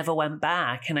never went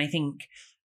back. And I think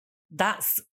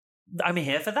I'm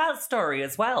here for that story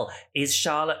as well. Is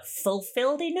Charlotte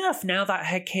fulfilled enough now that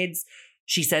her kids...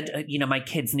 She said, my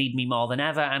kids need me more than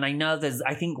ever. And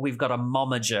I think we've got a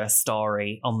momager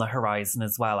story on the horizon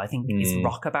as well. I think, is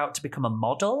Rock about to become a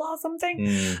model or something?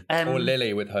 Or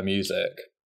Lily with her music.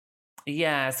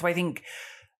 Yeah, so I think,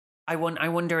 I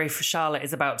wonder if Charlotte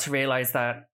is about to realise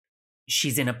that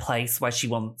she's in a place where she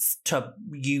wants to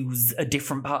use a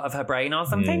different part of her brain or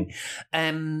something.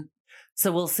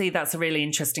 So we'll see. That's a really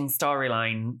interesting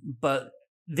storyline. But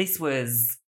this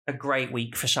was a great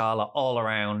week for Charlotte all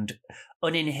around.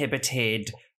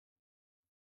 Uninhibited,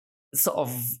 sort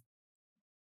of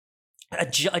a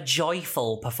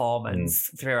joyful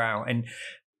performance throughout. And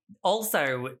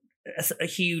also a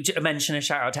huge mention, a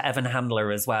shout out to Evan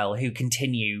Handler as well, who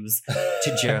continues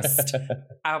to just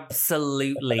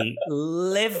absolutely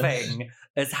living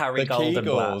as Harry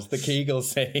Goldenblatt. The Kegel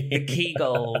scene. The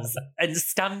Kegels. And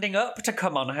standing up to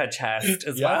come on her chest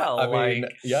as well.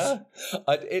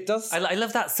 It does. I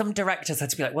love that some directors had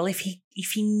to be like, well, if he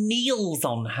kneels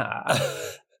on her,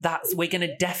 we're going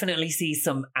to definitely see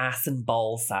some ass and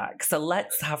ball sack. So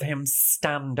let's have him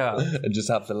stand up and just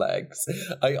have the legs.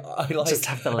 I like just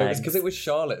have the legs because it was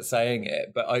Charlotte saying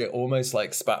it, but I almost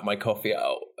like spat my coffee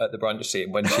out at the brunch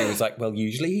scene when she was like, "Well,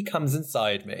 usually he comes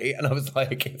inside me," and I was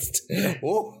like,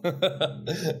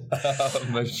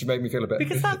 she made me feel a bit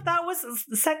because that was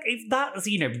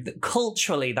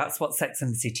culturally that's what Sex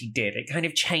and the City did. It kind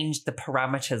of changed the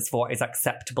parameters for what is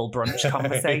acceptable brunch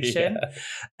conversation,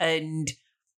 and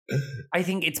I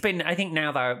think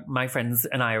now that my friends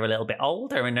and I are a little bit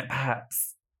older and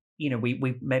perhaps,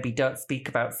 we maybe don't speak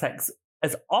about sex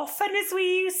as often as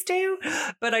we used to,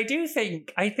 but I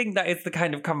think that is the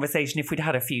kind of conversation, if we'd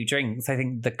had a few drinks, I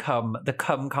think the cum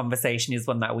conversation is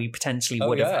one that we potentially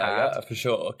would have had. Yeah, for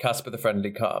sure. Casper the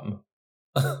Friendly Cum.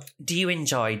 Do you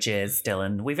enjoy jizz,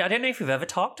 Dylan? I don't know if we've ever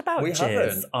talked about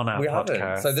jizz on our podcast.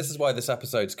 Haven't. So this is why this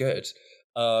episode's good.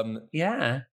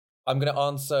 Yeah. I'm going to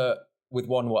answer with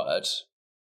one word.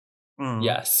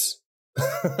 Yes. I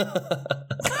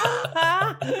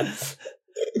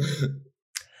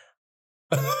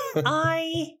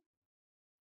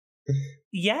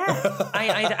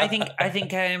think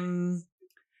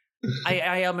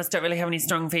I almost don't really have any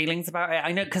strong feelings about it.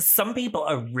 I know because some people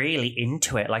are really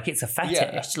into it, like it's a fetish.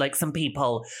 Yeah. Like some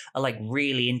people are like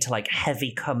really into like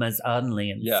heavy cummers only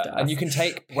and stuff. And you can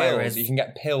take pills. You can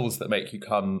get pills that make you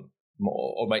come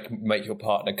more or make your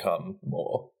partner come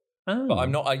more. Oh, but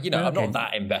I'm not, I'm not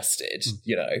that invested,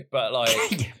 but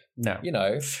like, no,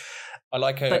 I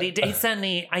like it. But it's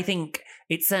certainly, I think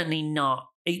it's certainly not,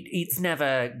 it's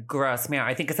never grossed me out.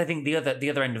 I think the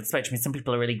other end of the spectrum is some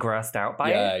people are really grossed out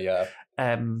by it. Yeah.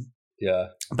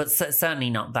 But certainly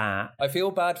not that. I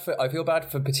feel bad for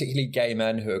particularly gay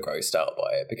men who are grossed out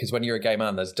by it, because when you're a gay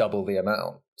man, there's double the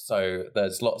amount. So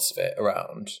there's lots of it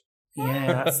around.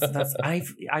 Yeah, that's I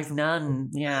have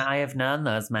known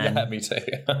those men. Yeah, me too.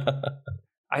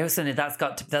 I also know that's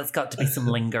got to be some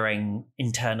lingering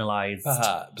internalized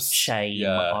shame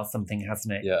or something,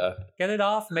 hasn't it? Yeah. Get it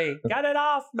off me. Get it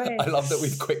off me. I love that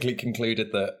we've quickly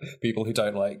concluded that people who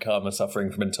don't like cum are suffering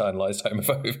from internalized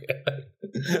homophobia.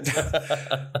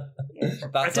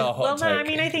 That's our hot take. No, I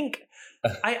mean, I think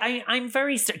I'm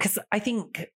very because I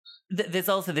think there's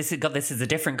also this is a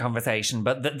different conversation,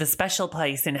 but the special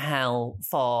place in hell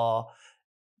for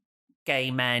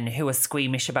gay men who are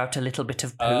squeamish about a little bit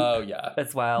of poop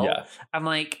as well. Yeah. I'm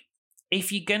like,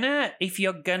 if you're gonna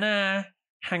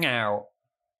hang out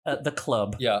at the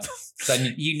club,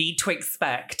 then you need to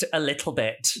expect a little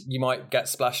bit. You might get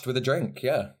splashed with a drink,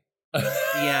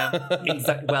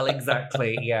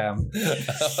 exactly, yeah.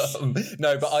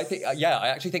 No, but I think, I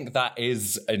actually think that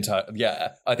is, I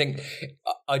think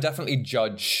I definitely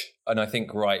judge, and I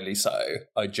think rightly so,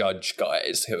 I judge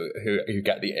guys who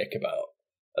get the ick about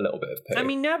a little bit of poo. I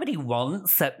mean, nobody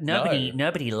wants it.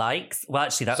 Nobody likes. Well,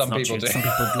 actually, that's not true. Do. Some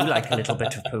people do like a little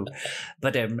bit of poo.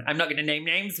 But I'm not going to name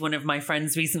names. One of my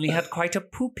friends recently had quite a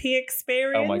poopy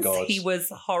experience. Oh my God. He was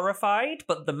horrified,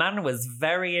 but the man was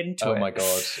very into it. Oh my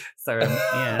God. So,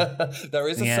 yeah. There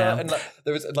is a certain,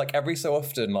 there is every so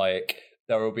often,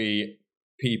 there will be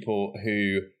people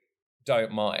who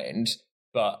don't mind,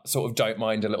 but sort of don't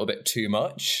mind a little bit too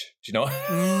much. Do you know?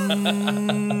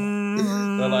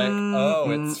 They're like, oh,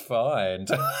 it's fine.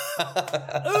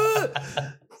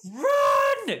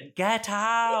 Run! Get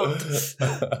out!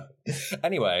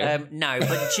 Anyway. No,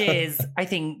 but jizz, I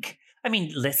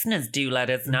mean, listeners do let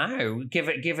us know. Give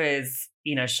us,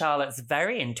 Charlotte's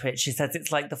very into it. She says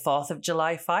it's like the 4th of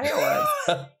July fireworks.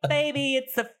 Baby,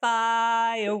 it's a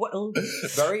firework.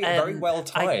 Very, very well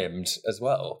timed as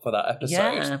well for that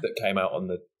episode that came out on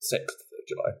the 6th of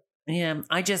July. Yeah,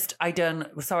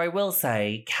 so I will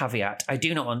say, caveat, I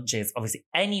do not want jizz, obviously,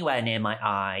 anywhere near my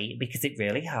eye because it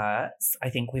really hurts. I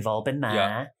think we've all been there.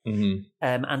 Yeah. Mm-hmm.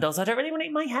 And also, I don't really want it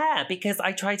in my hair because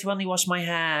I try to only wash my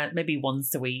hair maybe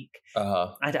once a week.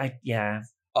 Please,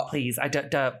 I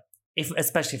don't,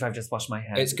 especially if I've just washed my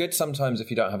hair. It's good sometimes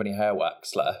if you don't have any hair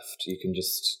wax left, you can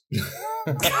just...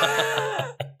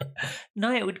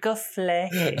 No, it would go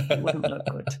flick. It wouldn't look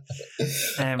good.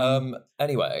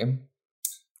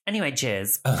 Anyway,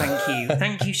 jizz. Thank you.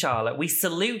 Thank you, Charlotte. We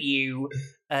salute you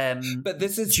But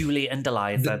this is Julie and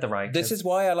Eliza, the writers. This is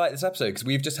why I like this episode, because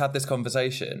we've just had this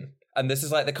conversation. And this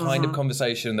is like the kind of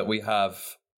conversation that we have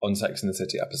on Sex and the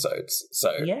City episodes.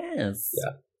 So yes.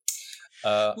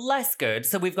 Yeah. Less good.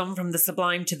 So we've gone from the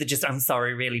sublime to the just, I'm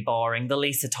sorry, really boring. The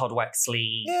Lisa Todd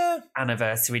Wexley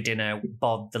anniversary dinner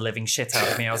bored the living shit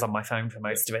out of me. I was on my phone for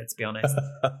most of it, to be honest.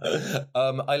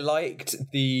 I liked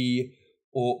the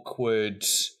awkward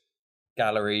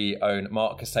gallery owner.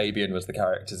 Mark Kasabian was the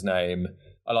character's name.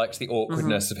 I liked the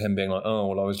awkwardness of him being like, oh,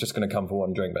 well, I was just going to come for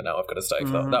one drink, but now I've got to stay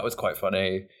for that. That was quite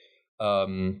funny.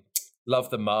 Love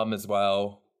the mum as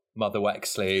well. Mother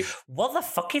Wexley. What the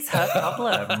fuck is her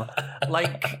problem?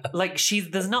 like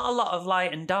there's not a lot of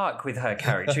light and dark with her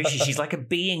character, is she? She's like a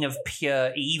being of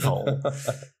pure evil.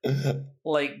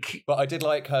 But I did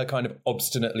like her kind of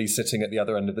obstinately sitting at the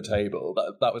other end of the table.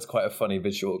 That was quite a funny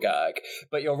visual gag.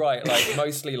 But you're right, like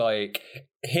mostly like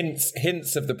hints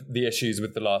of the issues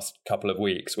with the last couple of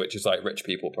weeks, which is like rich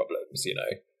people problems, you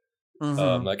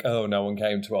know. Like, oh, no one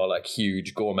came to our like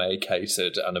huge gourmet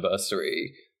catered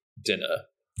anniversary dinner.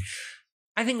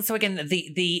 I think so. Again,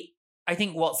 I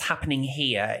think what's happening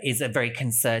here is a very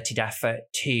concerted effort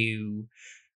to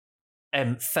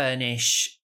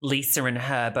furnish Lisa and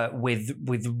Herbert with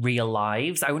real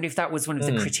lives. I wonder if that was one of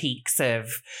the critiques of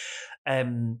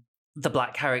the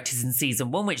black characters in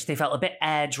season 1, which they felt a bit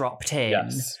airdropped in.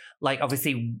 Yes. Like,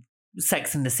 obviously,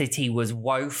 Sex and the City was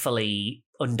woefully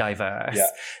undiverse. Yeah.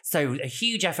 So a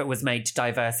huge effort was made to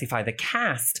diversify the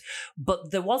cast, but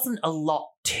there wasn't a lot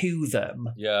to them.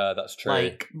 Yeah, that's true.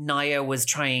 Like, Naya was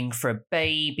trying for a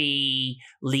baby,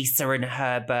 Lisa and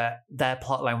Herbert, their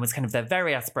plotline was kind of, they're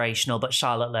very aspirational, but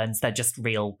Charlotte learns they're just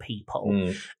real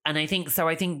people. And I think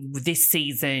this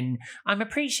season, I'm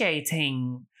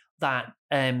appreciating that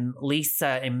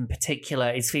Lisa in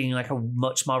particular is feeling like a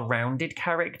much more rounded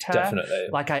character. Definitely.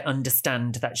 Like, I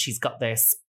understand that she's got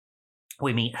this.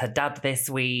 We meet her dad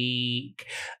this week.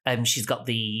 She's got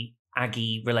the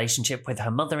Aggie relationship with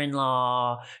her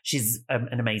mother-in-law. She's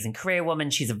an amazing career woman.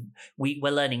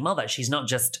 We're learning more that she's not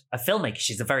just a filmmaker.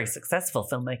 She's a very successful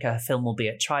filmmaker. Her film will be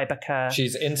at Tribeca.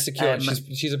 She's insecure.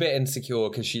 She's a bit insecure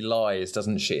because she lies,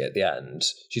 doesn't she, at the end?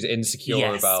 She's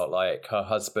insecure about like her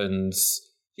husband's...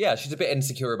 Yeah, she's a bit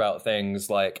insecure about things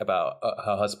like about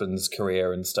her husband's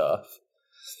career and stuff.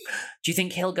 Do you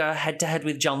think he'll go head-to-head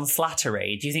with John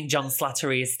Slattery? Do you think John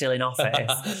Slattery is still in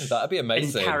office? That'd be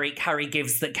amazing. And Carrie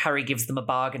gives them a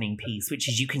bargaining piece, which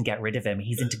is you can get rid of him.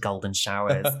 He's into golden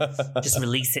showers. Just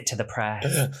release it to the press.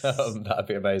 That'd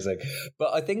be amazing.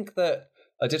 But I think that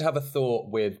I did have a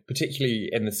thought with, particularly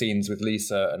in the scenes with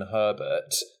Lisa and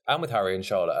Herbert, and with Harry and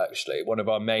Charlotte, actually, one of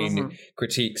our main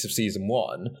critiques of season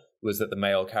 1 was that the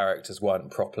male characters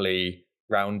weren't properly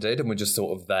rounded and were just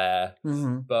sort of there.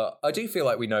 But I do feel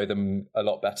like we know them a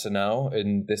lot better now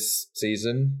in this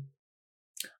season.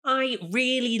 I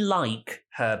really like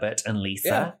Herbert and Lisa.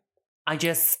 Yeah. I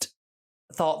just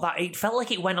thought that it felt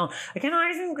like it went on. Again,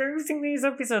 I think these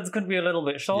episodes could be a little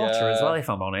bit shorter as well, if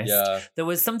I'm honest. Yeah. There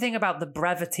was something about the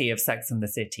brevity of Sex and the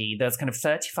City. There's kind of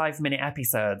 35-minute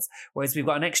episodes, whereas we've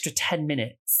got an extra 10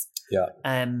 minutes. Yeah.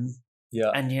 Yeah,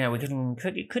 and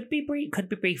it could be brief,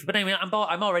 but I mean, I'm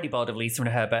already bored of Lisa and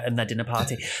Herbert and their dinner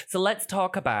party. So let's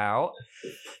talk about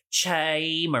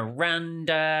Che,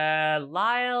 Miranda,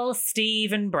 Lyle,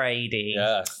 Steve, and Brady.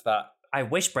 Yes, that. I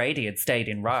wish Brady had stayed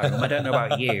in Rome. I don't know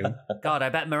about you. God, I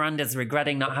bet Miranda's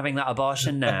regretting not having that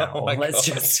abortion now. Let's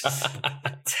just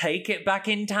take it back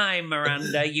in time,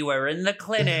 Miranda. You were in the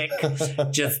clinic.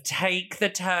 Just take the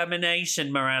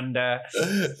termination, Miranda.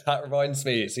 That reminds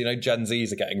me, so, Gen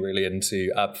Zs are getting really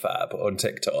into AbFab on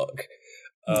TikTok.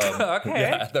 Okay.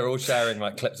 Yeah, they're all sharing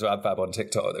like clips of AbFab on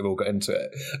TikTok. They've all got into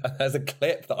it. And there's a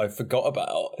clip that I forgot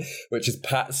about, which is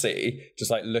Patsy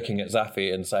just like looking at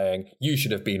Zaffy and saying, "You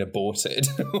should have been aborted,"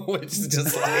 which is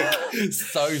just like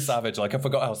so savage. Like, I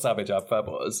forgot how savage AbFab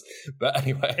was. But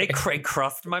anyway, it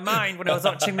crossed my mind when I was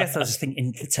watching this. I was just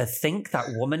thinking, to think that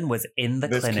woman was in the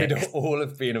clinic. This could all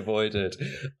have been avoided.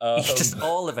 Just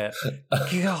all of it.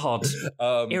 God,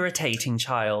 irritating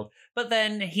child. But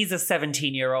then he's a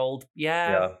 17-year-old.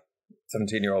 Yeah.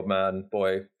 17-year-old man,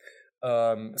 boy.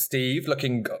 Steve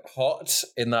looking hot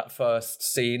in that first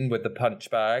scene with the punch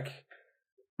bag.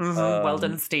 Well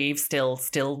done, Steve. Still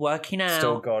working out.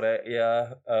 Still got it,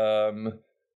 yeah.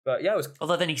 But yeah, it was...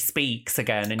 Although then he speaks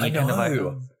again, and I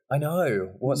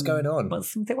know. What's going on?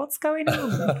 What's going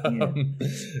on?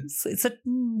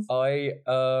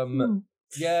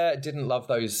 Yeah, didn't love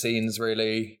those scenes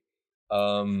really.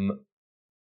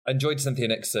 Enjoyed Cynthia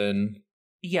Nixon.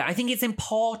 Yeah, I think it's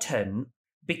important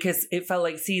because it felt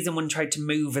like season 1 tried to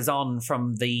move us on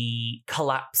from the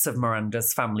collapse of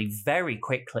Miranda's family very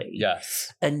quickly.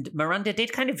 Yes. And Miranda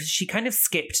she kind of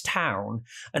skipped town.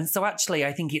 And so actually,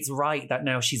 I think it's right that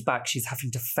now she's back, she's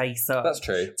having to face up. That's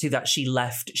true. To that she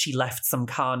left some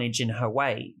carnage in her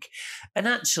wake. And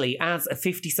actually, as a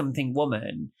 50-something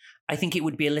woman, I think it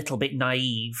would be a little bit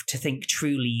naive to think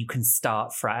truly you can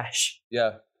start fresh.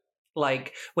 Yeah.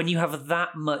 Like, when you have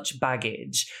that much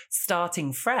baggage,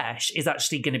 starting fresh is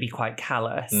actually going to be quite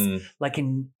callous.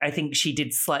 I think she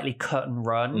did slightly cut and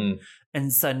run.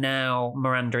 And so now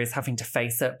Miranda is having to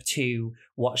face up to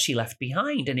what she left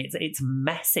behind. And it's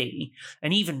messy.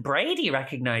 And even Brady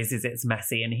recognizes it's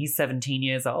messy, and he's 17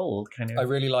 years old, kind of. I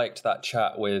really liked that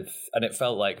chat and it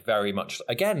felt like very much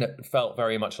like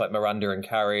Miranda and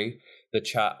Carrie, the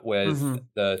chat with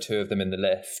the two of them in the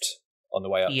lift on the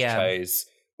way up to Che's.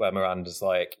 Where Miranda's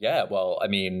like, yeah, well, I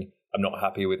mean, I'm not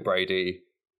happy with Brady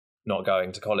not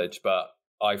going to college, but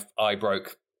I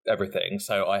broke everything,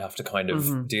 so I have to kind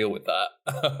of deal with that.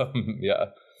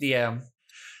 Yeah.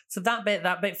 So that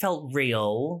bit felt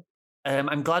real.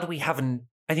 I'm glad we haven't.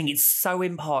 I think it's so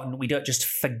important we don't just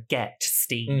forget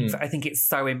Steve. I think it's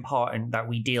so important that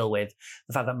we deal with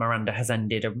the fact that Miranda has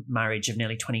ended a marriage of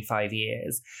nearly 25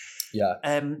 years. Yeah.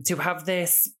 To have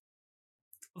this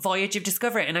voyage of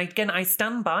discovery. And again, I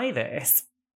stand by this.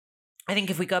 I think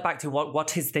if we go back to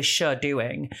what is this show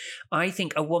doing, I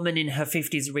think a woman in her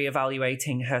 50s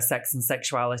reevaluating her sex and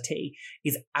sexuality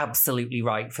is absolutely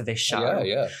right for this show.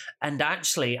 Yeah. And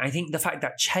actually, I think the fact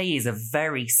that Che is a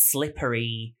very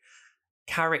slippery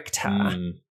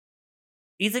character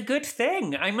is a good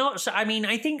thing. I'm not sure. I mean,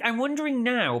 I'm wondering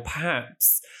now,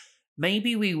 perhaps,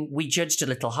 maybe we judged a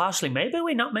little harshly. Maybe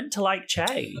we're not meant to like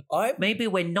Che. Maybe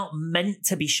we're not meant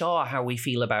to be sure how we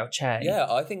feel about Che. Yeah,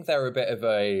 I think they're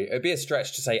it'd be a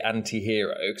stretch to say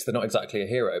anti-hero, because they're not exactly a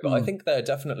hero, but I think they're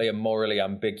definitely a morally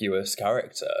ambiguous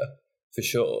character, for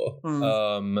sure.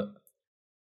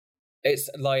 It's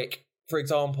like, for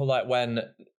example, like when,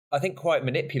 I think quite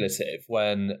manipulative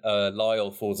when Lyle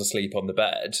falls asleep on the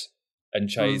bed and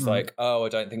Che's like, oh, I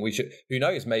don't think we should. Who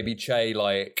knows, maybe Che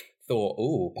like thought,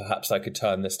 oh, perhaps I could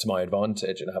turn this to my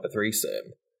advantage and have a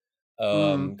threesome.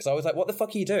 Because I was like, what the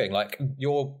fuck are you doing? Like,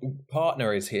 your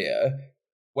partner is here.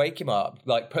 Wake him up.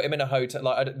 Like, put him in a hotel.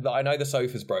 Like, I know the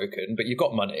sofa's broken, but you've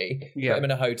got money. Yeah. Put him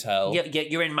in a hotel. Yeah,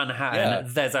 you're in Manhattan. Yeah.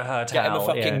 There's a hotel. Get him a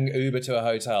fucking Uber to a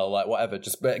hotel. Like, whatever.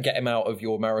 Just get him out of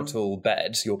your marital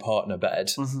bed, your partner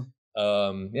bed.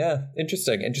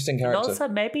 Interesting character. And also,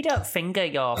 maybe don't finger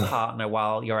your partner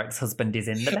while your ex-husband is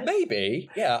in the bed. Maybe,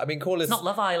 yeah. I mean, call us. It's not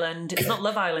Love Island. It's not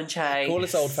Love Island, Che. Call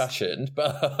us old-fashioned,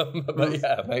 but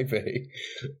yeah, maybe.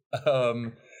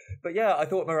 But yeah, I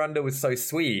thought Miranda was so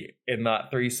sweet in that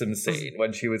threesome scene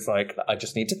when she was like, I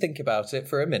just need to think about it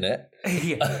for a minute.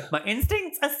 Yeah. My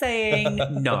instincts are saying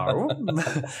no.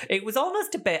 It was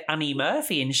almost a bit Annie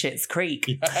Murphy in Schitt's Creek.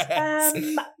 Yes.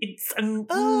 It's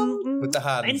with the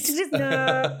hands.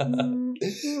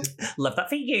 Love that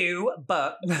for you,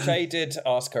 but Che did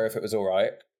ask her if it was all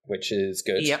right, which is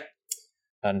good. Yep.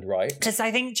 And right. Because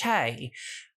I think Che,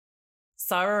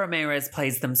 Sara Ramirez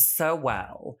plays them so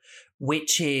well,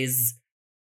 which is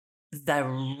they're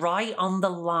right on the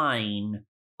line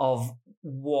of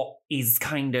what is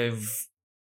kind of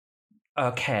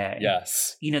okay.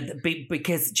 Yes. You know,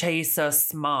 because Che is so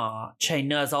smart. Che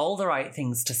knows all the right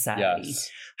things to say.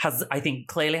 Yes. Has, I think,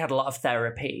 clearly had a lot of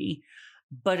therapy.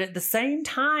 But at the same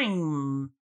time,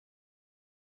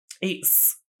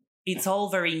 it's all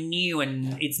very new,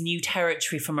 and it's new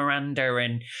territory for Miranda,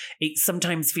 and it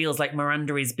sometimes feels like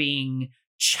Miranda is being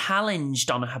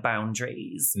challenged on her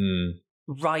boundaries,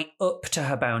 right up to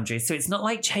her boundaries. So it's not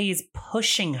like Che is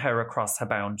pushing her across her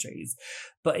boundaries,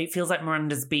 but it feels like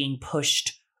Miranda's being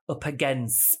pushed up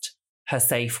against her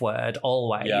safe word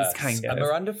always, kind of. And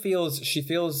Miranda feels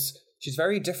she's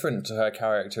very different to her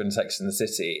character in Sex and the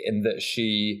City in that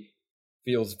she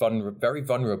feels very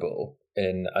vulnerable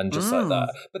and just like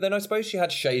that. But then I suppose she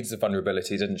had shades of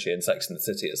vulnerability, didn't she, in Sex and the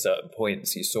City at certain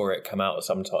points. You saw it come out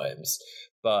sometimes.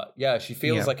 But yeah, she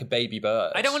feels like a baby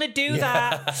bird. I don't want to do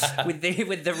that with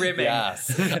the ribbon. Yes.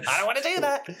 I don't want to do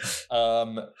that.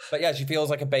 But yeah, she feels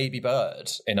like a baby bird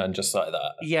in And Just Like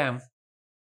That. Yeah.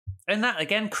 And that,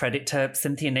 again, credit to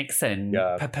Cynthia Nixon.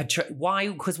 Yeah. Why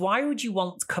would you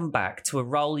want to come back to a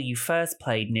role you first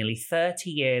played nearly 30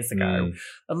 years ago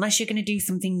unless you're going to do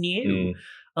something new?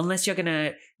 Unless you're going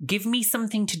to give me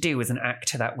something to do as an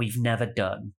actor that we've never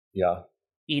done. Yeah.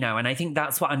 You know, and I think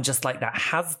that's what And Just Like That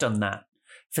has done that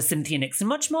for Cynthia Nixon,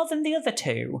 much more than the other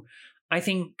two. I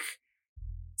think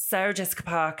Sarah Jessica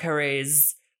Parker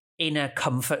is in a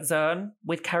comfort zone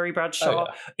with Carrie Bradshaw, Oh,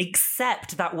 yeah.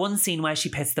 except that one scene where she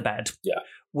pissed the bed. Yeah.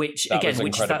 Which That was is that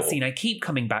incredible. scene I keep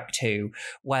coming back to,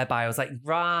 whereby I was like,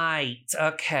 right,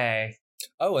 okay.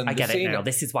 Oh, and I the get scene, it now.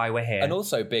 This is why we're here. And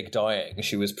also Big dying.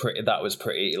 That was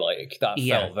pretty, like, that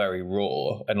Yeah. felt very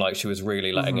raw, and like she was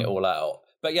really letting it all out.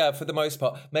 But yeah, for the most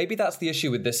part, maybe that's the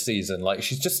issue with this season. Like,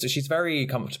 she's very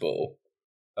comfortable.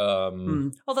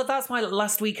 Although that's why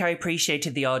last week I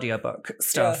appreciated the audiobook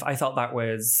stuff. Yeah. I thought that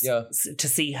was to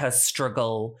see her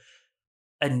struggle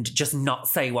and just not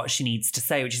say what she needs to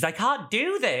say, which is, I can't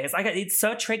do this. It's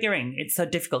so triggering. It's so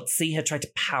difficult to see her try to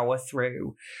power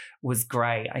through was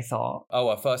great, I thought. Oh,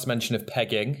 our first mention of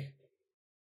pegging.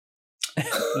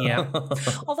 Yeah.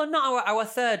 Although not our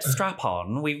third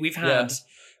strap-on.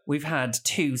 We've had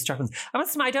two strap-ons. I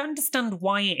must admit, I don't understand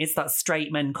why it is that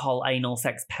straight men call anal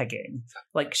sex pegging.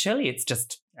 Like, surely it's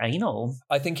just anal.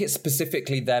 I think it's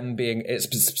specifically men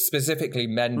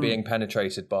being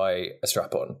penetrated by a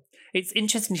strap-on. It's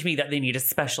interesting to me that they need a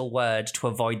special word to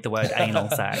avoid the word anal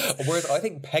sex. Whereas I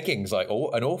think pegging's like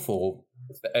an awful.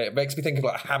 It makes me think of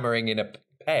like hammering in a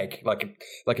peg, like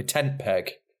a tent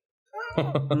peg.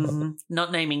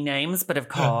 Not naming names, but of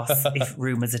course, if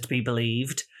rumours are to be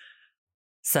believed,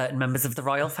 certain members of the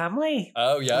royal family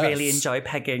really enjoy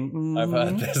pegging. I've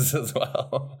heard this as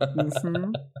well.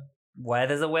 Where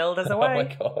there's a will, there's a way. Oh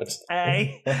my god!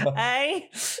 Hey.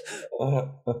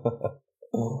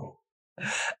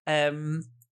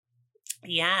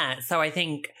 Yeah, so I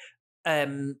think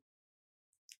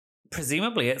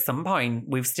presumably at some point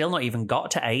we've still not even got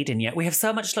to Aiden yet. We have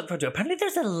so much to look forward to. Apparently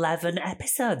there's 11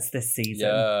 episodes this season.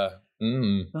 Yeah.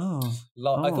 I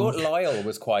thought Oh. Lyle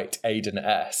was quite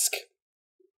Aiden-esque.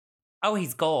 Oh,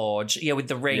 he's gorge. Yeah, with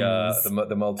the rings. Yeah, the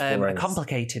multiple A rings.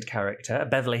 complicated character, a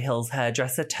Beverly Hills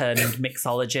hairdresser turned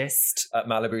mixologist. At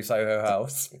Malibu Soho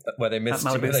House, where they missed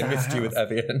At you, Malibu they Soho missed you with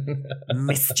House. Evian.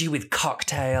 Missed you with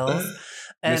cocktails.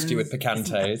 Missed you with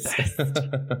picantes.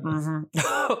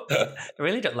 I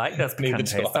really don't like those Neither do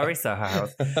picantes. I. Sorry, Soho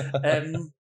House.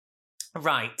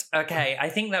 Right. Okay. I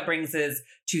think that brings us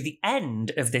to the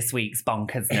end of this week's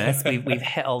bonkersness. We've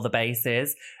hit all the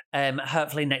bases.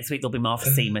 Hopefully next week there'll be more for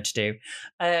Seema to do.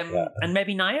 And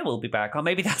maybe Naya will be back, or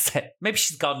maybe that's it. Maybe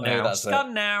she's gone now. that's She's it.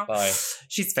 gone now. Bye.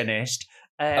 She's finished.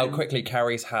 Quickly,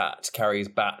 Carrie's bat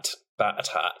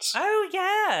hat. Oh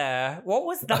yeah. What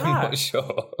was that? I'm not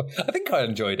sure. I think I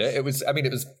enjoyed it. It was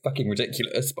fucking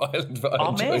ridiculous, but I enjoyed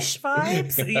Amish it.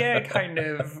 vibes? Yeah, kind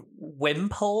of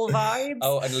Wimple vibes.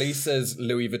 Oh, and Lisa's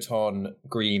Louis Vuitton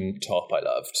green top I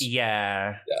loved.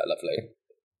 Yeah. Yeah, lovely.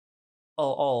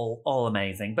 All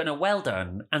amazing. But no, well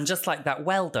done. And just like that,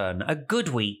 well done. A good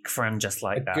week for And Just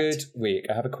Like That. Good week.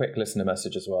 I have a quick listener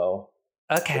message as well.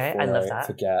 Okay, I Before love that.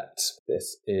 Forget.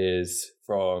 This is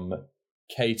from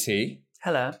Katie.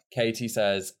 Hello. Katie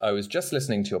says, I was just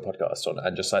listening to your podcast on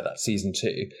And Just Like That season 2,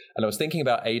 and I was thinking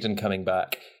about Aiden coming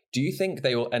back. Do you think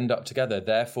they will end up together,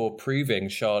 therefore proving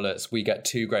Charlotte's we get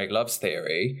two great loves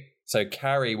theory? So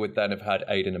Carrie would then have had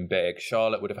Aiden and Big,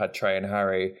 Charlotte would have had Trey and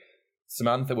Harry,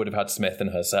 Samantha would have had Smith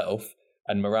and herself,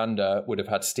 and Miranda would have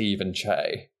had Steve and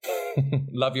Che.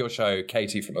 Love your show,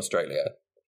 Katie from Australia.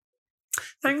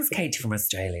 Thanks, Katie from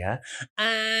Australia.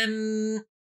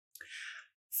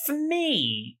 For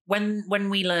me, when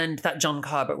we learned that John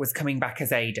Corbett was coming back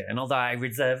as Aiden, although I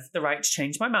reserve the right to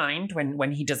change my mind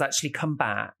when he does actually come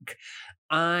back,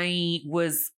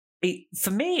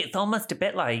 for me, it's almost a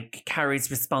bit like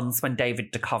Carrie's response when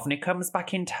David Duchovny comes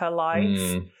back into her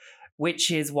life,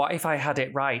 which is, what if I had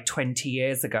it right 20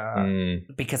 years ago?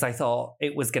 Because I thought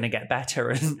it was going to get better,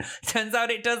 and turns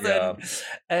out it doesn't.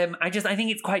 Yeah. I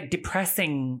think it's quite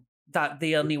depressing that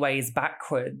the only way is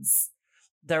backwards.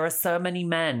 There are so many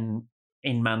men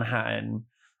in Manhattan,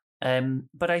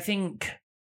 but I think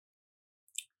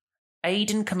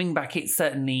Aiden coming back, it's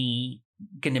certainly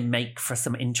going to make for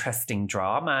some interesting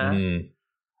drama.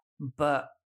 But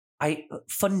I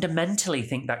fundamentally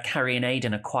think that Carrie and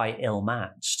Aiden are quite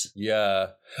ill-matched.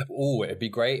 Yeah. Oh, it'd be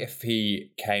great if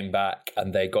he came back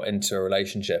and they got into a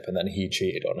relationship and then he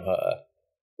cheated on her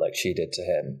like she did to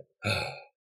him.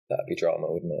 That'd be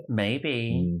drama, wouldn't it?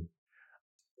 Maybe.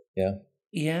 Yeah.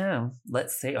 Yeah,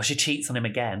 let's see. Or she cheats on him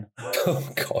again. Oh,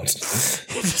 God.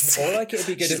 Or like it'd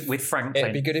be good if with Franklin.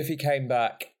 It'd be good if he came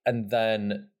back and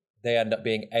then they end up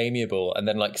being amiable and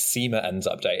then like Seema ends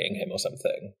up dating him or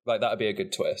something. Like that'd be a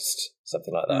good twist.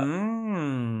 Something like that.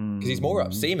 Because he's more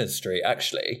up Seema's street,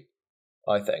 actually,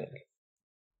 I think.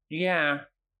 Yeah.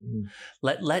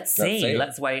 Let's see.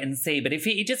 Let's wait and see. But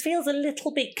it just feels a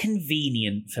little bit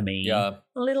convenient for me. Yeah.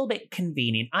 A little bit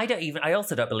convenient. I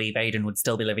also don't believe Aidan would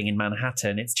still be living in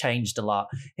Manhattan. It's changed a lot.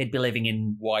 He'd be living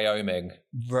in Wyoming,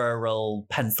 rural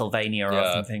Pennsylvania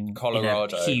or something.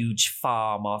 Colorado. Huge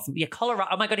farm or something. Yeah, Colorado.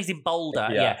 Oh my God, he's in Boulder.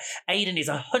 Yeah. Aidan is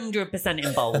 100%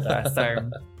 in Boulder. So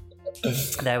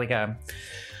there we go.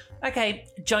 Okay,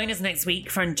 join us next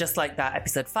week for Just Like That,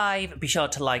 episode 5. Be sure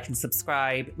to like and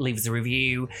subscribe, leave us a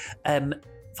review.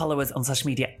 Follow us on social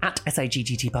media at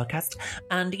SIGGT Podcast.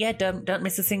 And yeah, don't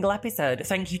miss a single episode.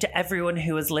 Thank you to everyone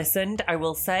who has listened. I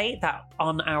will say that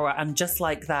on our And Just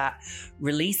Like That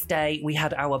release day, we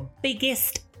had our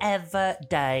biggest ever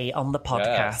day on the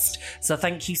podcast. So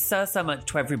thank you so much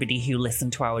to everybody who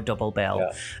listened to our double bill.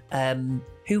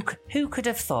 Who could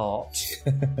have thought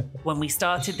when we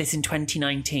started this in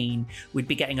 2019 we'd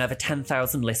be getting over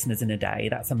 10,000 listeners in a day?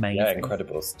 That's amazing. Yeah,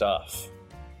 incredible stuff.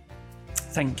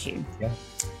 Thank you. Yeah.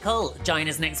 Cool. Join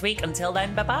us next week. Until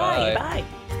then, bye-bye. Bye.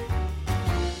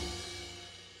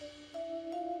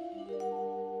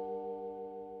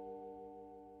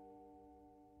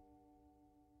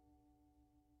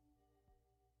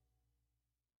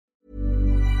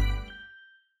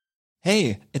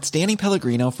 Hey, it's Danny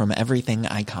Pellegrino from Everything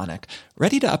Iconic.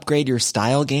 Ready to upgrade your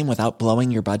style game without blowing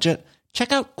your budget?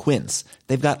 Check out Quince.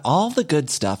 They've got all the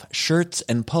good stuff, shirts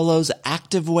and polos,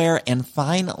 activewear, and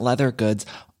fine leather goods,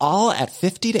 all at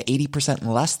 50 to 80%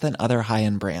 less than other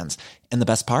high-end brands. And the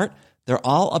best part? They're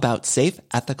all about safe,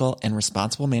 ethical, and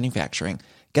responsible manufacturing.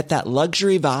 Get that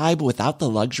luxury vibe without the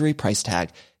luxury price tag.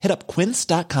 Hit up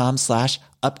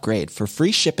quince.com/upgrade for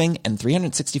free shipping and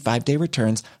 365-day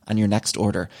returns on your next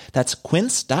order. That's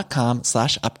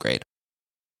quince.com/upgrade.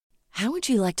 How would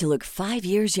you like to look 5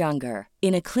 years younger?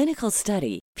 In a clinical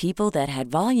study, people that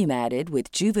had volume added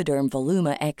with Juvederm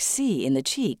Voluma XC in the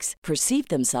cheeks perceived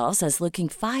themselves as looking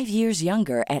 5 years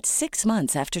younger at 6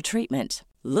 months after treatment.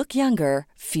 Look younger,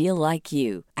 feel like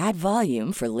you. Add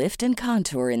volume for lift and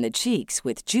contour in the cheeks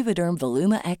with Juvederm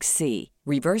Voluma XC.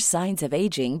 Reverse signs of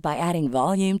aging by adding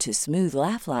volume to smooth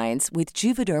laugh lines with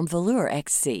Juvederm Volure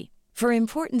XC. For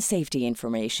important safety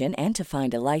information and to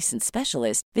find a licensed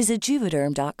specialist, visit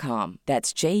Juvederm.com.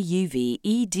 That's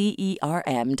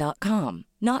JUVEDERM.com.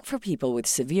 Not for people with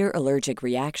severe allergic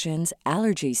reactions,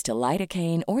 allergies to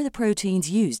lidocaine, or the proteins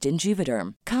used in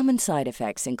Juvederm. Common side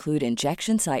effects include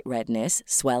injection site redness,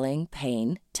 swelling,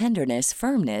 pain, tenderness,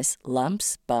 firmness,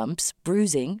 lumps, bumps,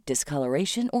 bruising,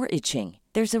 discoloration, or itching.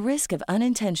 There's a risk of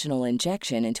unintentional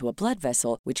injection into a blood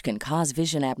vessel, which can cause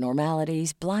vision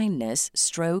abnormalities, blindness,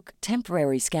 stroke,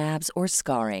 temporary scabs, or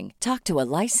scarring. Talk to a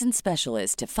licensed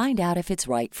specialist to find out if it's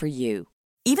right for you.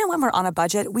 Even when we're on a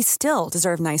budget, we still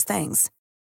deserve nice things.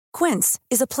 Quince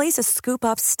is a place to scoop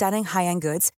up stunning high-end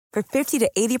goods for 50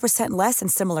 to 80% less than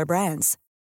similar brands.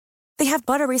 They have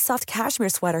buttery soft cashmere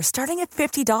sweaters starting at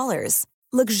 $50,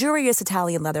 luxurious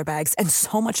Italian leather bags, and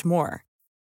so much more.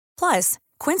 Plus,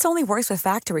 Quince only works with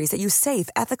factories that use safe,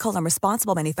 ethical, and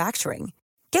responsible manufacturing.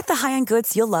 Get the high-end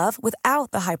goods you'll love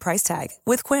without the high price tag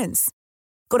with Quince.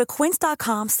 Go to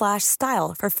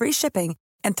quince.com/style for free shipping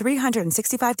and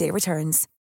 365-day returns.